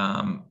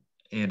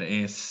it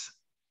is,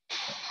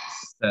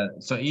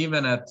 so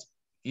even at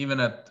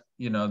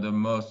the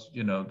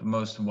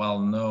most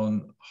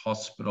well-known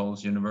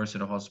hospitals,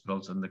 university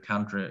hospitals in the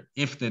country,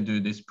 if they do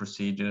this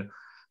procedure,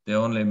 they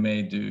only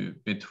may do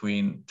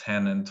between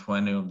 10 and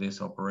 20 of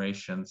these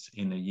operations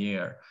in a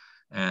year.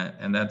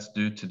 And that's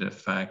due to the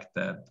fact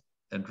that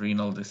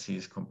adrenal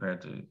disease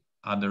compared to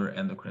other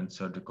endocrine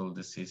surgical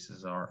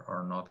diseases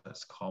are not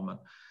as common.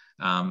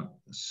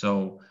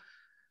 So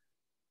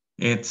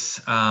it's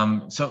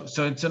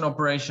it's an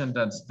operation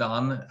that's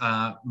done.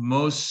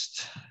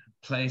 Most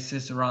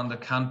places around the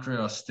country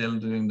are still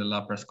doing the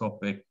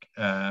laparoscopic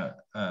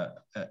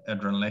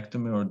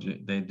adrenalectomy, or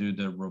they do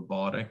the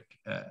robotic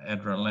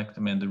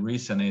adrenalectomy. And the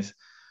reason is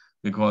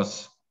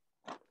because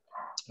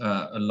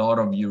a lot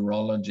of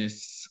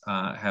urologists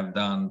have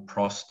done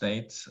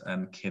prostates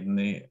and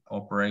kidney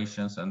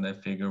operations, and they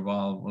figure,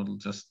 well, we'll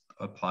just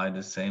apply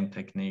the same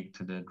technique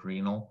to the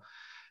adrenal.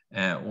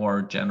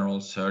 Or general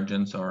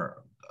surgeons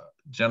are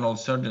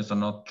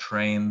not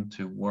trained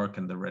to work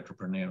in the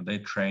retroperitoneum. They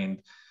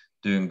trained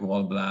doing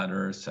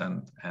gallbladders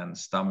and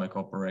stomach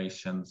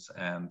operations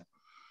and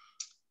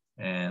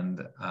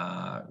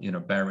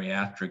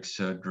bariatric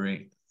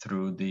surgery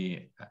through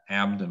the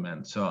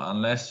abdomen. So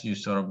unless you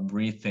sort of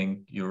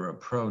rethink your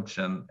approach,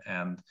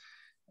 and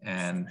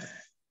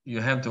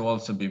you have to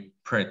also be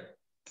pretty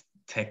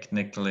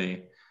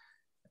technically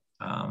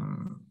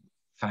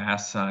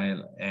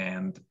facile,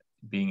 and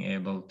being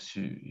able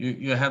to,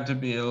 you have to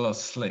be a little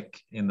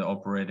slick in the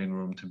operating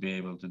room to be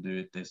able to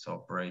do this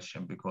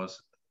operation, because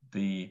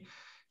the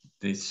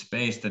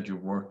space that you're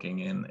working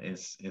in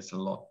is a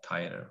lot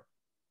tighter.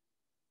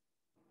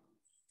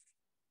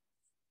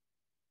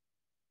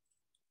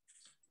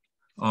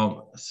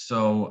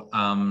 So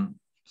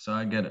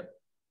I get it.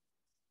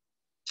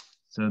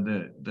 So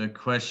the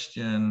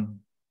question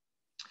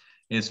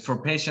is, for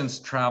patients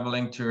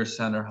traveling to your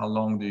center, how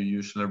long do you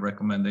usually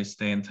recommend they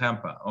stay in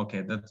Tampa?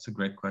 Okay, that's a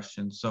great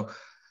question. So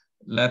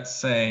let's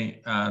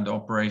say the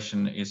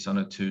operation is on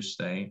a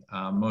Tuesday.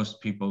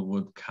 Most people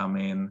would come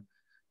in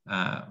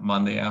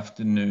Monday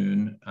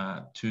afternoon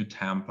to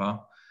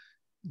Tampa.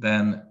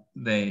 Then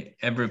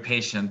every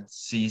patient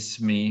sees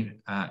me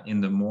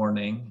in the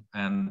morning,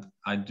 and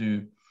I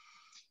do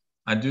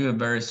a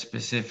very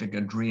specific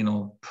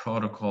adrenal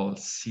protocol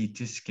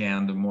CT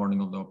scan the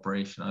morning of the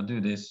operation. I do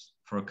this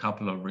for a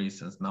couple of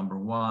reasons. Number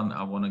one,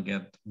 I want to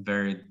get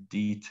very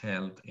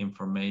detailed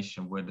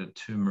information where the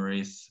tumor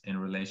is in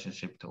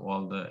relationship to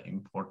all the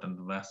important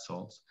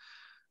vessels.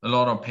 A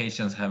lot of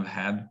patients have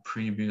had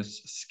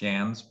previous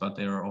scans, but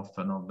they are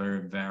often of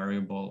very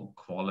variable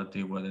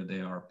quality, whether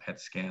they are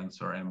PET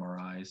scans or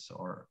MRIs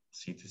or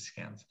CT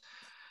scans.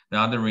 The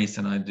other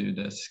reason I do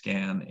the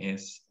scan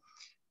is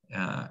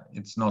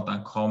it's not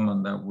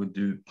uncommon that we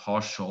do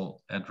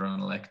partial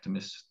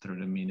adrenalectomies through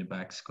the mini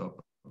backscope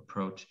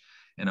approach.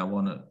 And I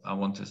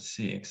want to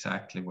see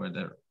exactly where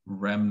the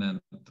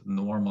remnant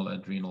normal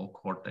adrenal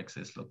cortex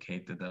is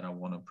located that I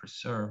want to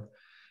preserve,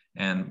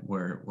 and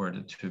where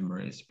the tumor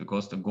is,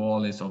 because the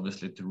goal is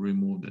obviously to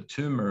remove the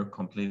tumor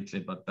completely.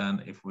 But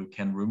then if we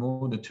can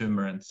remove the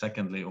tumor and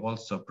secondly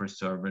also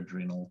preserve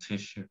adrenal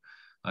tissue,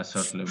 I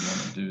certainly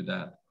want to do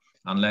that,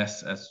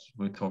 unless, as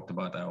we talked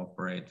about, I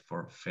operate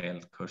for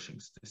failed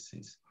Cushing's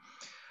disease.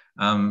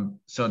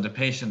 So the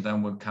patient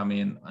then would come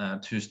in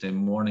Tuesday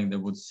morning. They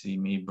would see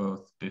me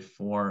both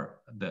before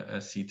the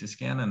CT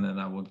scan, and then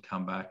I would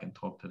come back and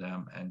talk to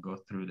them and go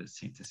through the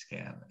CT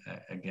scan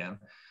again.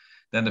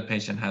 Then the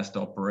patient has the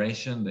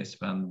operation. They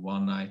spend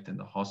one night in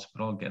the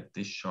hospital, get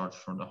discharged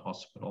from the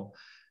hospital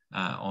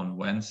on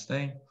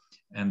Wednesday,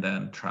 and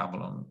then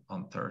travel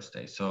on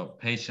Thursday. So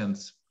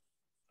patients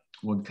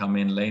would come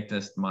in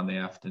latest Monday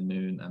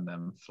afternoon and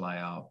then fly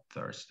out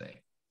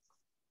Thursday.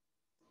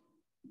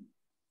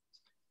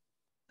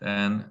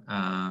 Then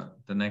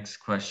the next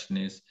question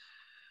is,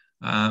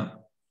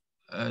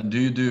 do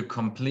you do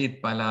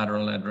complete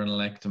bilateral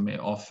adrenalectomy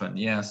often?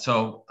 Yeah,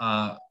 so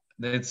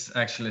it's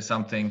actually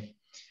something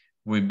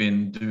we've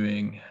been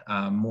doing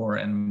more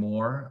and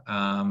more.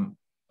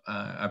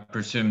 I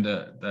presume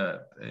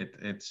that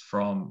it's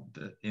from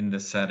in the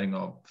setting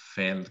of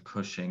failed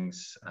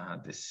Cushing's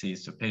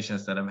disease. So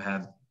patients that have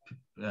had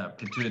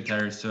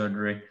pituitary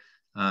surgery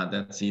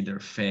that's either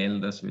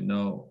failed, as we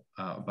know,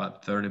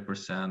 about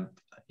 30%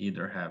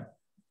 either have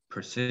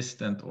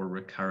persistent or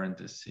recurrent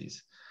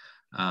disease.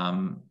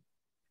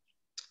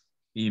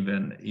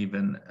 Even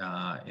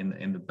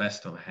in the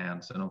best of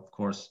hands. And of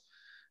course,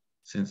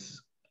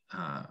 since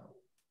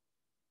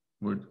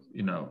we're,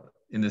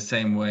 in the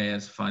same way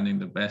as finding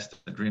the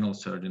best adrenal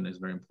surgeon is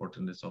very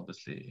important, it's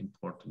obviously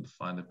important to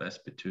find the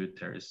best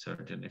pituitary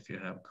surgeon if you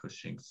have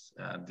Cushing's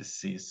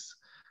disease.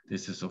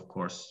 This is, of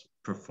course,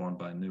 performed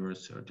by a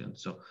neurosurgeon.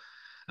 So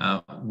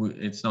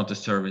it's not a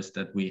service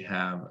that we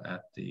have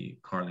at the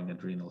Carling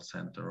Adrenal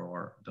Center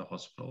or the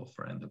Hospital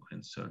for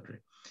Endocrine Surgery.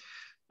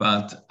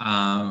 But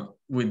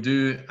we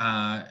do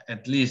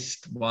at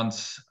least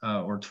once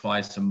or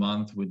twice a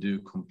month, we do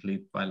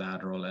complete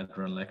bilateral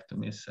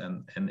adrenalectomies,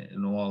 and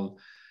in all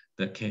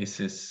the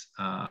cases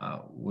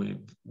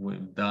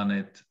we've done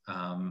it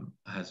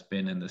has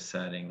been in the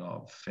setting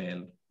of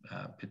failed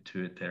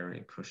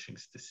pituitary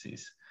Cushing's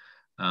disease.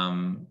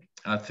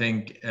 I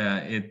think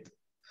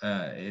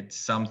it's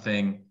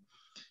something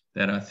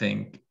that I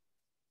think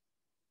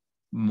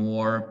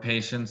more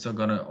patients are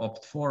going to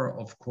opt for.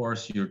 Of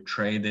course, you're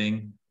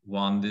trading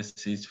one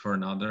disease for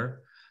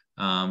another.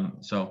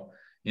 So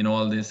in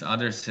all these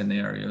other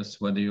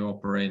scenarios, whether you're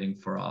operating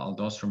for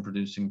aldosterone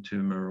producing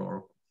tumor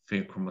or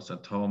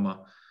pheochromocytoma,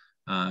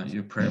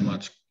 you're pretty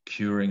much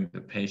curing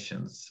the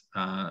patients.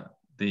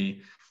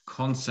 The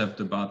concept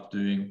about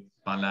doing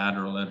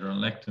bilateral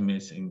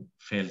adrenalectomies in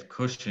failed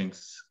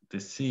Cushing's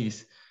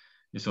disease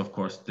is of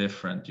course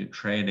different. You're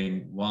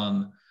trading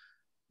one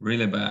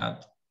really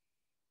bad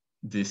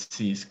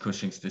disease,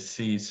 Cushing's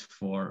disease,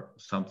 for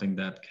something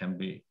that can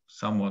be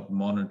somewhat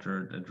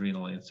monitored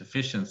adrenal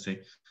insufficiency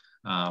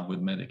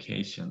with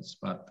medications.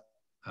 But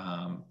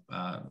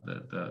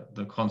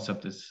the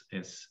concept is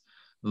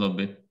a little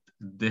bit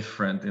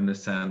different in the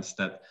sense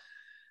that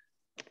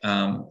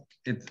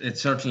it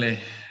certainly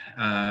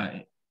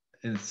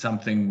it's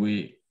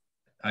something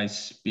I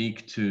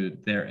speak to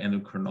their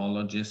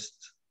endocrinologist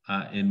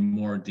in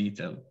more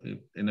detail. If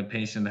a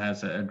patient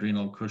has an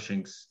adrenal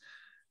Cushing's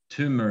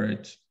tumor,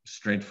 it's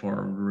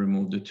straightforward,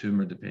 remove the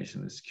tumor, the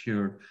patient is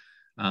cured.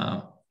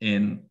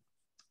 When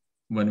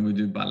we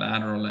do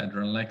bilateral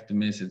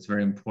adrenalectomies, it's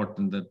very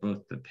important that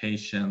both the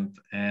patient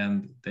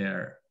and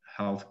their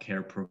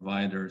healthcare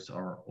providers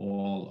are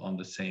all on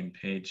the same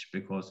page,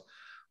 because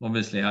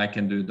obviously I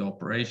can do the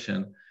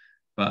operation,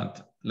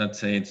 but let's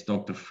say it's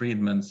Dr.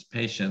 Friedman's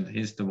patient,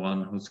 he's the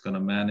one who's going to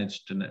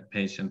manage the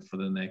patient for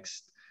the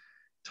next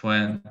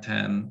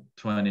 10,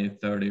 20,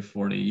 30,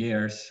 40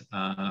 years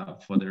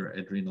for their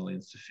adrenal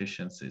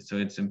insufficiency. So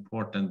it's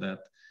important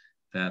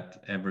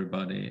that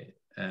everybody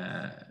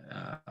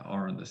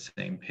are on the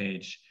same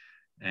page.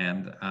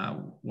 And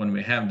when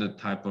we have the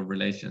type of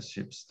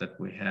relationships that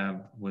we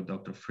have with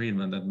Dr.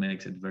 Friedman, that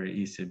makes it very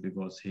easy,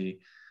 because he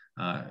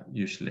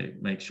usually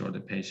makes sure the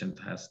patient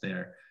has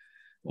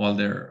all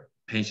their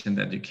patient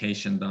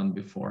education done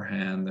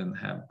beforehand and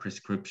have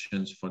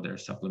prescriptions for their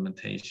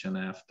supplementation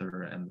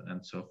after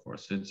and so forth.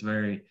 So it's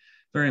very,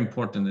 very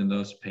important in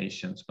those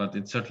patients, but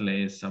it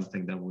certainly is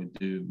something that we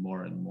do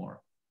more and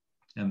more.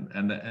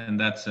 And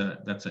that's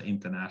an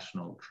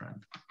international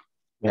trend.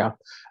 Yeah,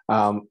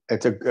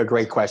 it's a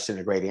great question.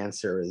 A great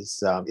answer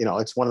is,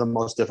 it's one of the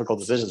most difficult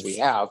decisions we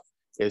have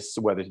is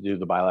whether to do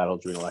the bilateral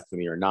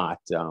adrenalectomy or not.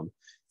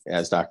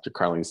 As Dr.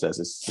 Carling says,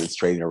 it's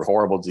trading a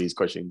horrible disease,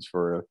 Cushing's,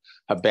 for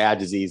a bad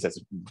disease that's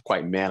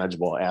quite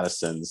manageable,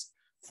 Addison's.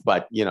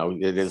 But,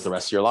 it is the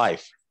rest of your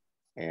life.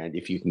 And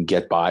if you can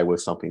get by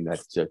with something that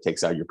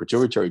takes out your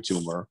pituitary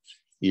tumor,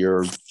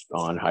 you're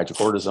on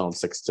hydrocortisone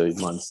 6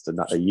 months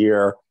to a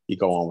year, you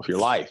go on with your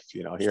life.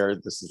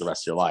 This is the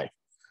rest of your life.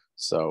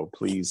 So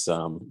please,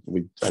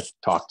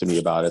 talk to me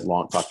about it.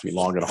 Talk to me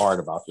long and hard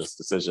about this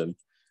decision.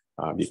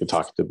 You can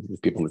talk to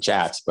people in the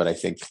chats, but I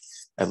think,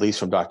 at least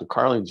from Dr.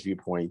 Carling's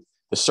viewpoint,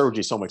 the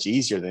surgery is so much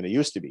easier than it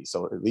used to be.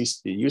 So at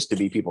least it used to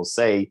be, people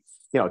say,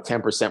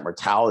 10%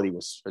 mortality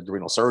was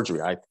adrenal surgery.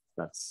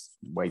 That's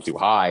way too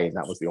high. And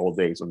that was the old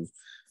days when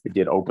They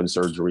did open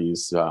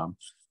surgeries.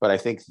 But I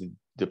think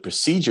the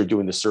procedure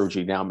doing the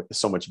surgery now is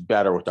so much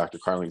better with Dr.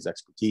 Carling's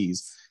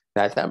expertise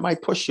that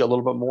might push you a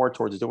little bit more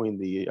towards doing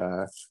the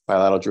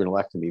bilateral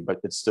adrenalectomy, but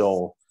it's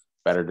still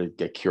better to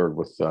get cured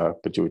with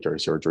pituitary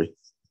surgery.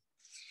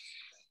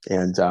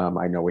 And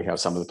I know we have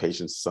some of the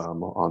patients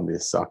on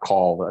this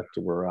call that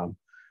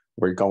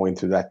we're going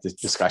through that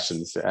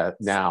discussions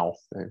now,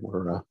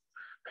 and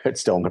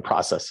it's still in the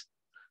process.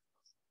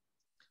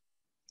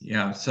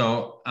 Yeah.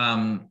 So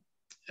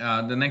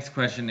the next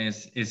question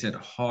is it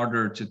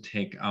harder to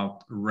take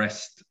out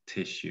rest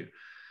tissue?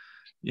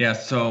 Yeah.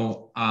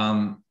 So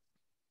one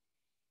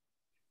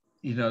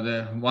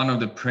of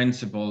the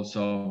principles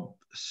of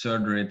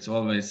surgery, it's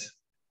always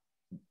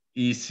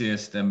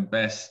easiest and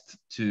best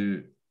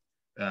to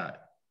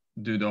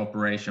do the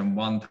operation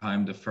one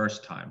time the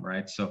first time,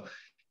 right? So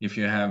if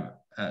you have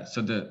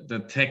so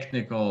the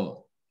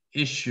technical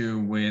issue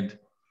with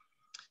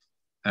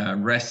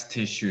rest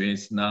tissue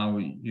is now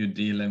you're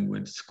dealing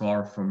with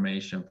scar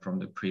formation from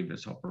the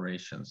previous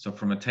operation. So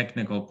from a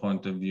technical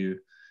point of view,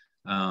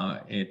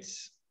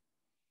 it's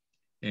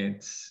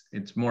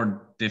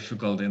more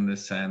difficult in the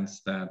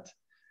sense that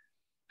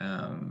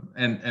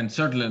and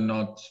certainly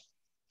not,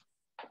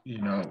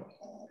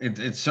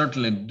 it's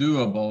certainly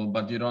doable,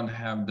 but you don't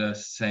have the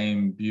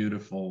same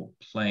beautiful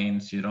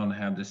planes. You don't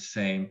have the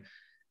same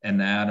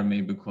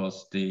anatomy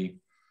because the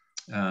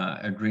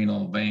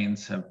adrenal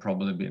veins have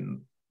probably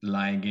been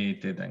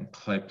ligated and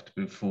clipped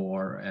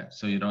before.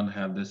 So you don't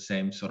have the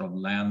same sort of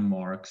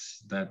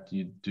landmarks that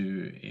you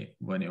do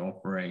when you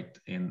operate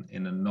in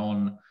a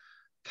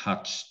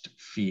non-touched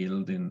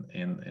field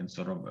in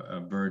sort of a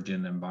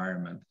virgin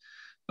environment.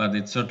 But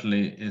it's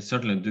certainly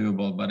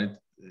doable, but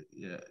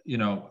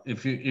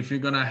if you're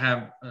going to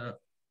have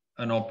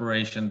an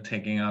operation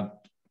taking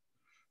out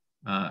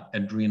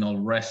adrenal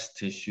rest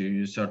tissue,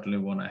 you certainly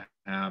want to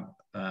have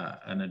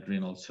an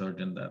adrenal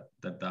surgeon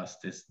that does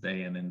this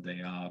day in and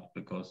day out,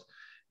 because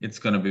it's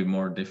going to be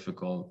more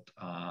difficult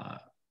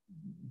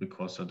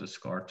because of the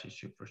scar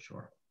tissue for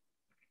sure.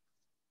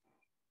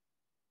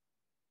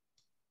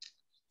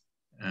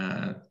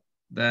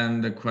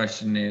 Then the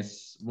question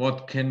is,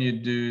 what can you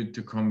do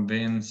to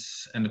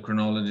convince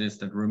endocrinologists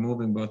that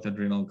removing both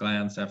adrenal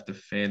glands after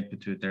failed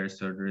pituitary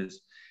surgeries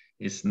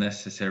is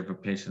necessary for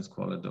patients'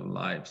 quality of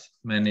lives?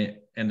 Many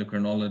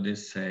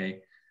endocrinologists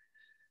say,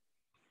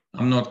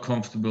 I'm not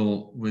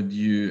comfortable with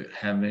you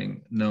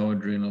having no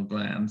adrenal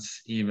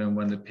glands, even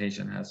when the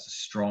patient has a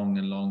strong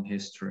and long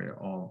history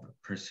of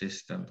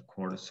persistent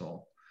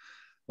cortisol.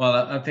 Well,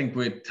 I think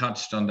we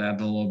touched on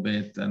that a little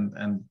bit,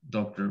 and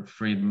Dr.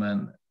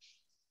 Friedman,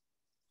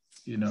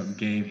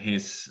 gave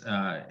his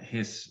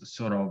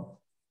sort of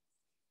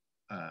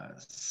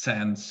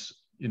sense,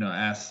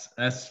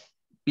 as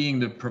being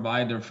the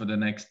provider for the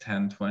next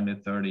 10, 20,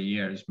 30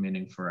 years,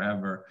 meaning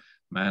forever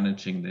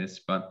managing this.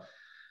 But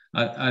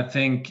I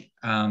think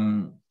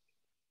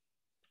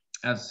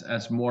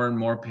as more and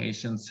more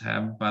patients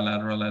have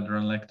bilateral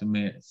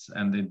adrenalectomies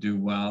and they do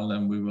well,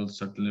 and we will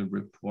certainly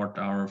report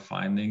our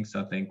findings,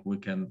 I think we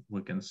can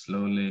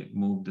slowly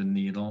move the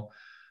needle.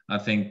 I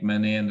think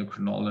many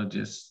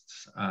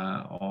endocrinologists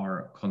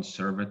are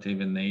conservative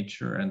in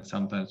nature, and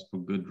sometimes for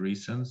good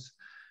reasons.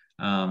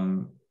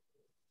 But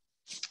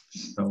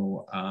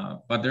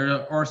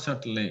there are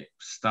certainly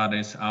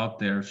studies out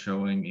there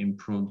showing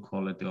improved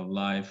quality of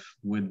life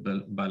with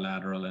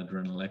bilateral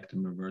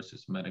adrenalectomy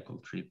versus medical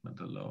treatment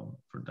alone.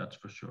 That's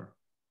for sure.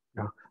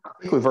 Yeah. I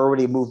think we've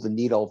already moved the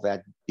needle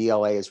that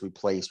BLA has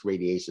replaced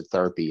radiation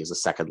therapy as a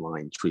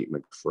second-line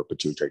treatment for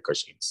pituitary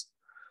Cushing's.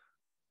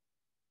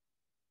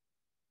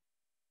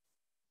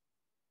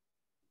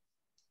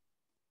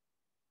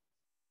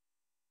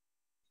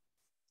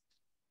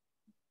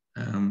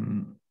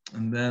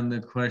 And then the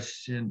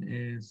question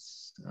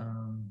is,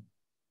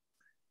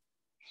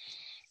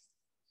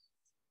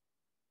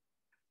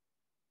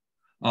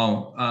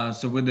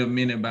 so with the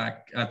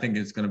mini-back, I think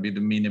it's going to be the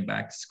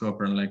mini-back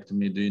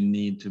spironectomy, do you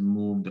need to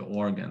move the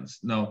organs?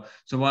 No.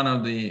 So one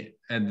of the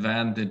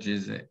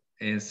advantages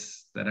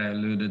is that I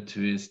alluded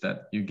to is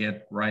that you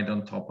get right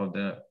on top of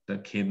the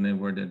kidney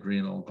where the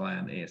adrenal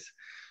gland is.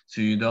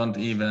 So you don't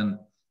even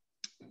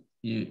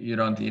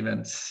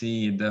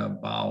see the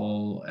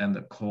bowel and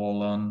the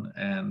colon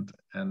and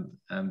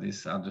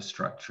these other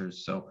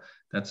structures. So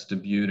that's the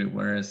beauty.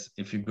 Whereas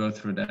if you go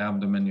through the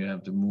abdomen, you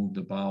have to move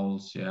the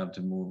bowels, you have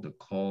to move the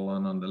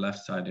colon. On the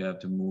left side, you have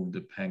to move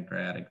the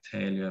pancreatic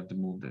tail, you have to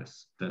move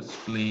the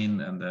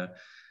spleen,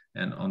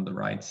 and on the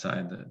right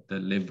side, the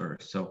liver.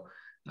 So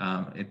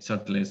it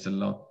certainly is a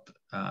lot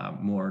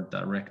more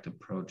direct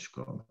approach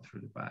going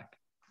through the back.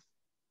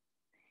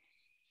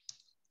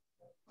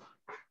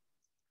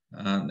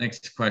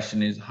 Next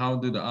question is, how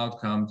do the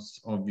outcomes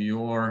of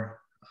your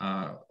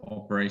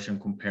operation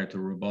compare to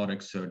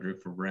robotic surgery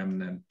for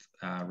remnant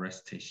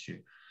rest tissue?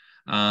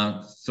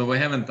 So we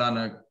haven't done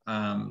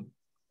a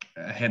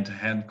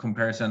head-to-head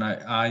comparison.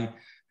 I,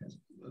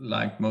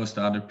 like most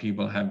other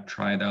people, have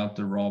tried out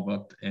the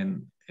robot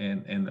in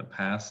the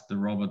past. The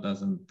robot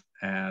doesn't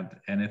add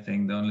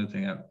anything. The only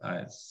thing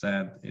I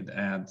said, it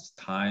adds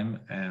time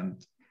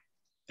and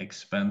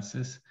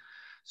expenses.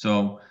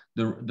 So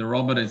the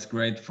robot is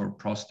great for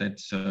prostate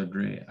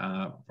surgery.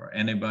 For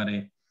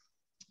anybody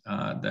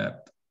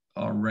that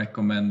are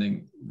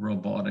recommending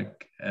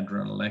robotic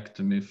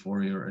adrenalectomy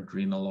for your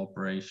adrenal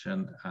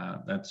operation,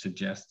 that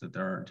suggests that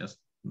they're just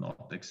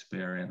not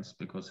experienced,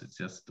 because it's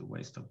just a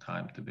waste of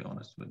time, to be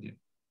honest with you.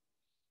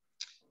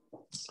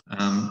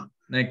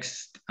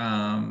 Next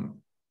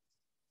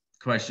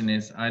question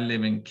is, I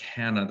live in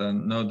Canada.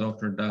 No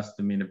doctor does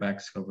the mini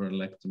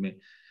backscopelectomy.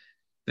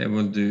 They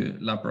will do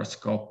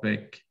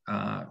laparoscopic,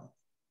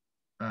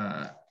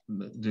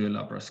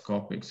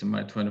 so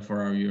my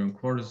 24-hour urine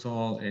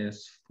cortisol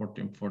is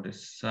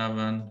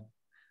 1447.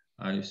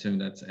 I assume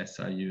that's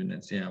SI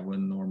units. Yeah,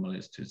 when normally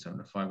it's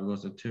 275,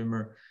 because the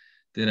tumor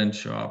didn't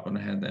show up on the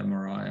head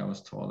MRI. I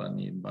was told I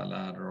need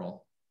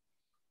bilateral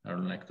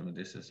adrenalectomy.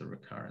 This is a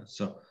recurrence.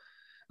 So,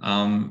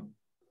 well,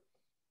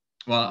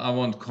 I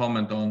won't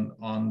comment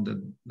on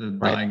the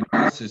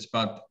diagnosis,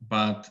 but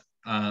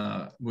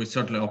we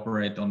certainly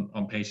operate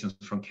on patients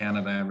from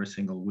Canada every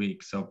single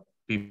week. So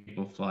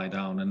people fly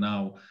down, and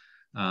now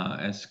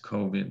as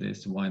COVID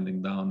is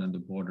winding down and the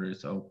border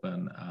is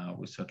open,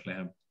 we certainly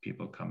have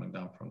people coming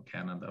down from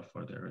Canada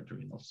for their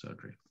adrenal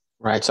surgery.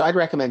 Right. So I'd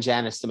recommend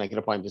Janice to make an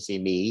appointment to see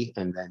me,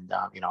 and then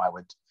I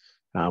would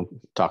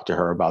talk to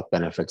her about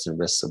benefits and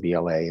risks of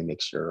BLA and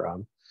make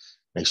sure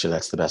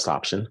that's the best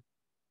option.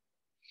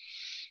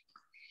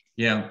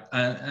 Yeah,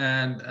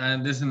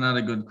 and this is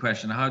another good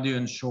question. How do you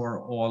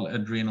ensure all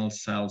adrenal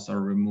cells are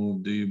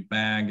removed? Do you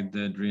bag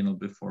the adrenal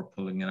before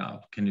pulling it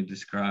out? Can you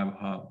describe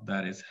how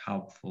that is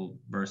helpful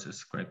versus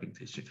scraping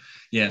tissue?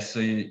 Yes, so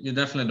you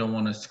definitely don't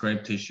want to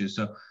scrape tissue.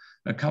 So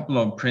a couple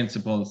of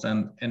principles,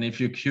 and if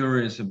you're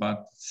curious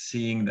about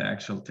seeing the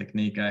actual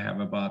technique, I have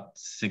about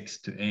 6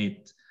 to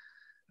 8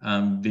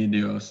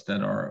 videos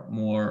that are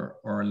more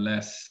or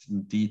less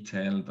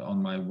detailed on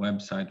my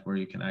website, where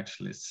you can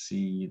actually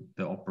see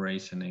the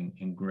operation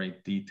in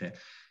great detail.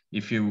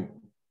 If you're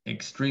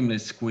extremely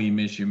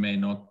squeamish, you may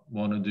not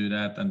want to do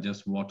that and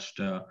just watch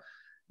the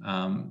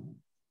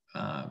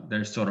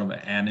there's sort of an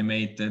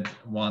animated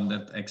one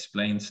that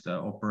explains the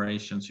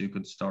operation, so you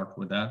could start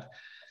with that.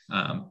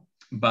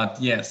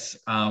 But yes,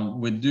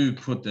 we do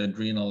put the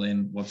adrenal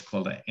in what's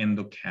called an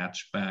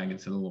endocatch bag.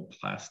 It's a little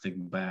plastic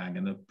bag.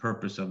 And the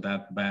purpose of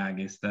that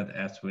bag is that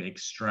as we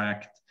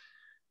extract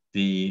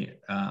the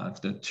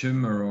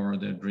tumor or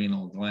the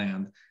adrenal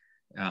gland,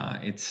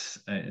 it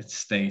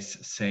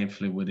stays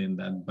safely within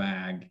that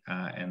bag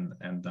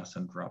and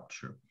doesn't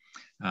rupture.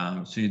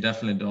 So you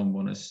definitely don't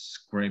want to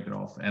scrape it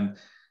off. And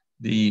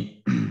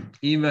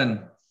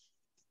even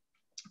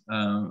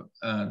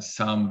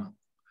some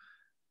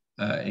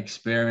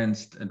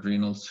experienced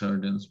adrenal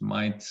surgeons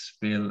might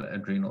spill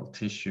adrenal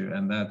tissue,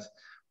 and that's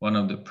one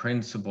of the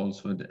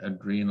principles with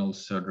adrenal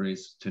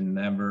surgeries, to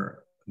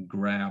never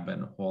grab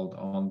and hold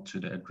on to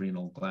the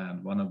adrenal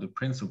gland. One of the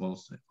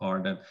principles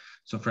are that,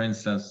 so for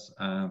instance,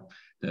 the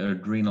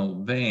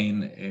adrenal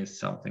vein is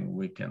something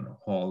we can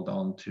hold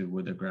on to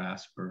with a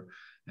grasper,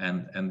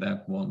 and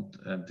that won't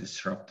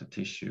disrupt the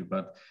tissue.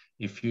 But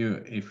if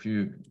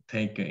you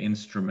take an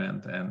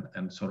instrument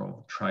and sort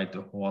of try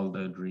to hold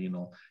the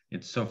adrenal,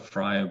 it's so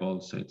friable,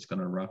 so it's going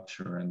to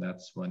rupture, and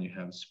that's when you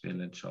have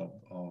spillage of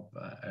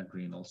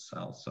adrenal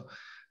cells.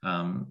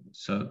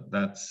 So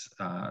that's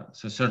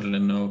so certainly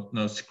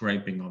no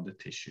scraping of the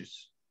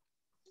tissues.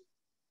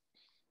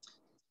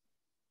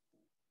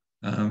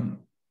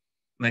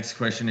 Next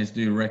question is,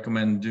 do you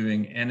recommend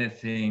doing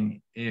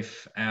anything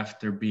if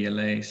after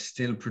BLA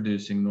still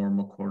producing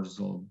normal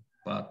cortisol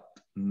but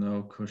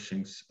no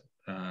Cushing's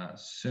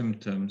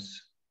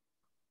symptoms?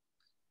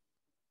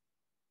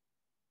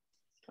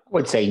 I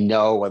would say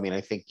no. I mean,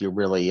 I think you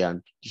really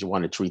you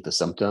want to treat the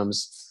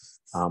symptoms.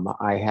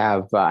 I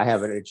have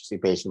an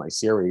interesting patient in my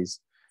series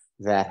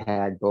that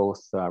had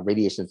both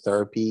radiation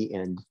therapy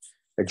and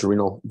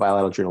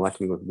bilateral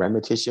adrenalectomy with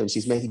remnant tissue, and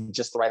she's making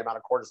just the right amount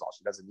of cortisol.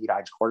 She doesn't need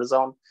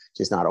hydrocortisone.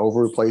 She's not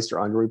over replaced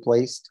or under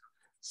replaced.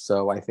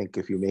 So I think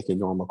if you're making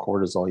normal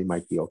cortisol, you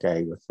might be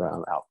okay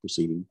without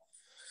proceeding.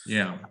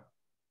 Yeah.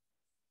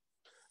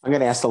 I'm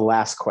going to ask the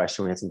last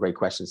question. We had some great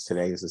questions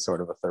today. This is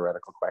sort of a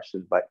theoretical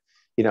question, but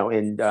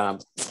in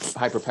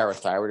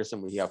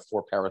hyperparathyroidism, we have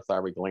 4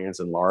 parathyroid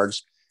glands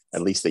enlarged.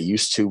 At least they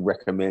used to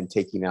recommend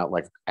taking out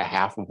like a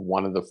half of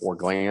one of the 4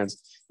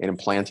 glands and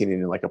implanting it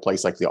in like a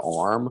place like the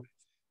arm.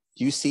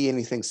 Do you see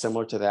anything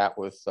similar to that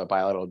with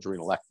bilateral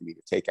adrenalectomy,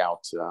 to take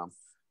out,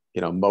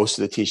 most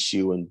of the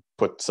tissue and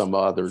put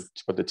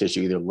the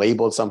tissue either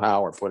labeled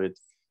somehow or put it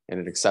in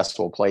an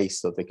accessible place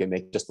so that they can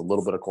make just a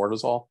little bit of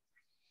cortisol?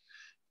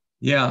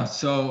 Yeah.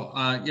 So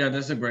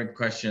that's a great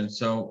question.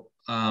 So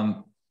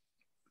and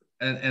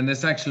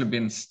there's actually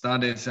been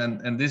studies,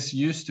 and this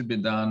used to be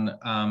done,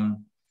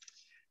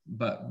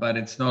 but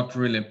it's not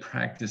really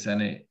practiced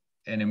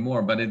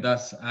anymore. But it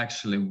does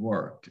actually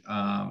work.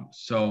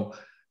 So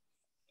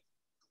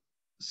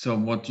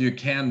what you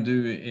can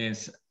do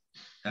is,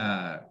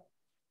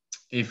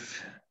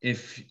 if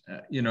if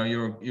you know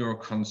you're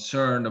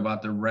concerned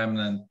about the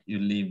remnant you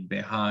leave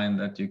behind,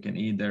 that you can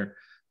either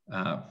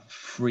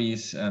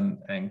freeze and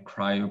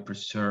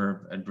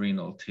cryopreserve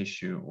adrenal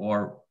tissue,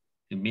 or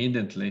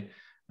immediately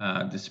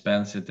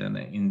dispense it and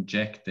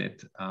inject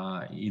it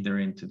either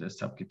into the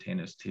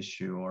subcutaneous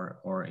tissue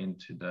or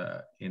into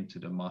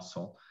the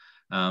muscle.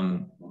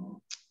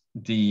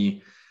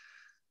 The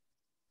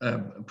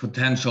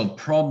potential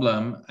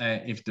problem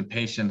if the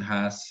patient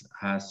has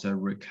a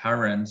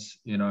recurrence,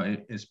 you know,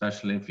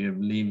 especially if you've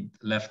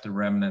left the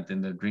remnant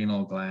in the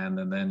adrenal gland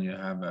and then you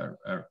have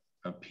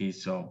a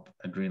piece of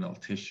adrenal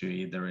tissue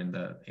either in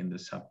the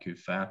subcu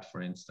fat,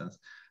 for instance,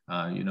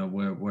 you know,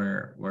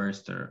 where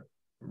is the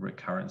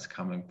recurrence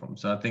coming from?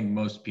 So I think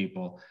most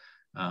people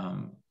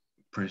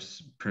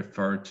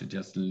prefer to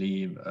just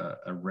leave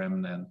a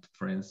remnant,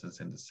 for instance,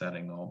 in the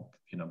setting of,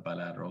 you know,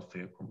 bilateral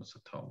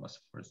pheochromocytomas,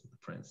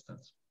 for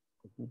instance.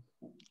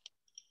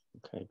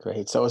 Okay,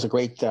 great. So it was a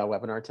great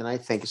webinar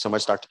tonight. Thank you so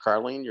much, Dr.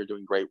 Carleen. You're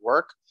doing great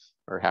work.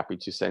 We're happy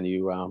to send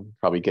you,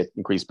 probably get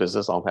increased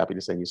business. I'm happy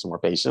to send you some more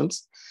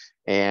patients.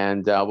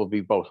 And we'll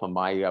be both on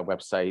my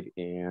website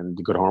and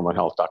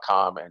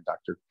goodhormonehealth.com and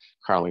Dr.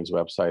 Carleen's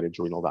website,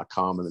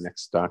 adrenal.com, in the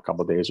next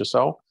couple of days or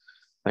so.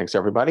 Thanks,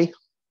 everybody.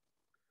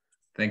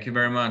 Thank you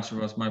very much. It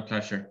was my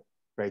pleasure.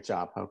 Great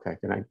job. Okay,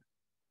 good night.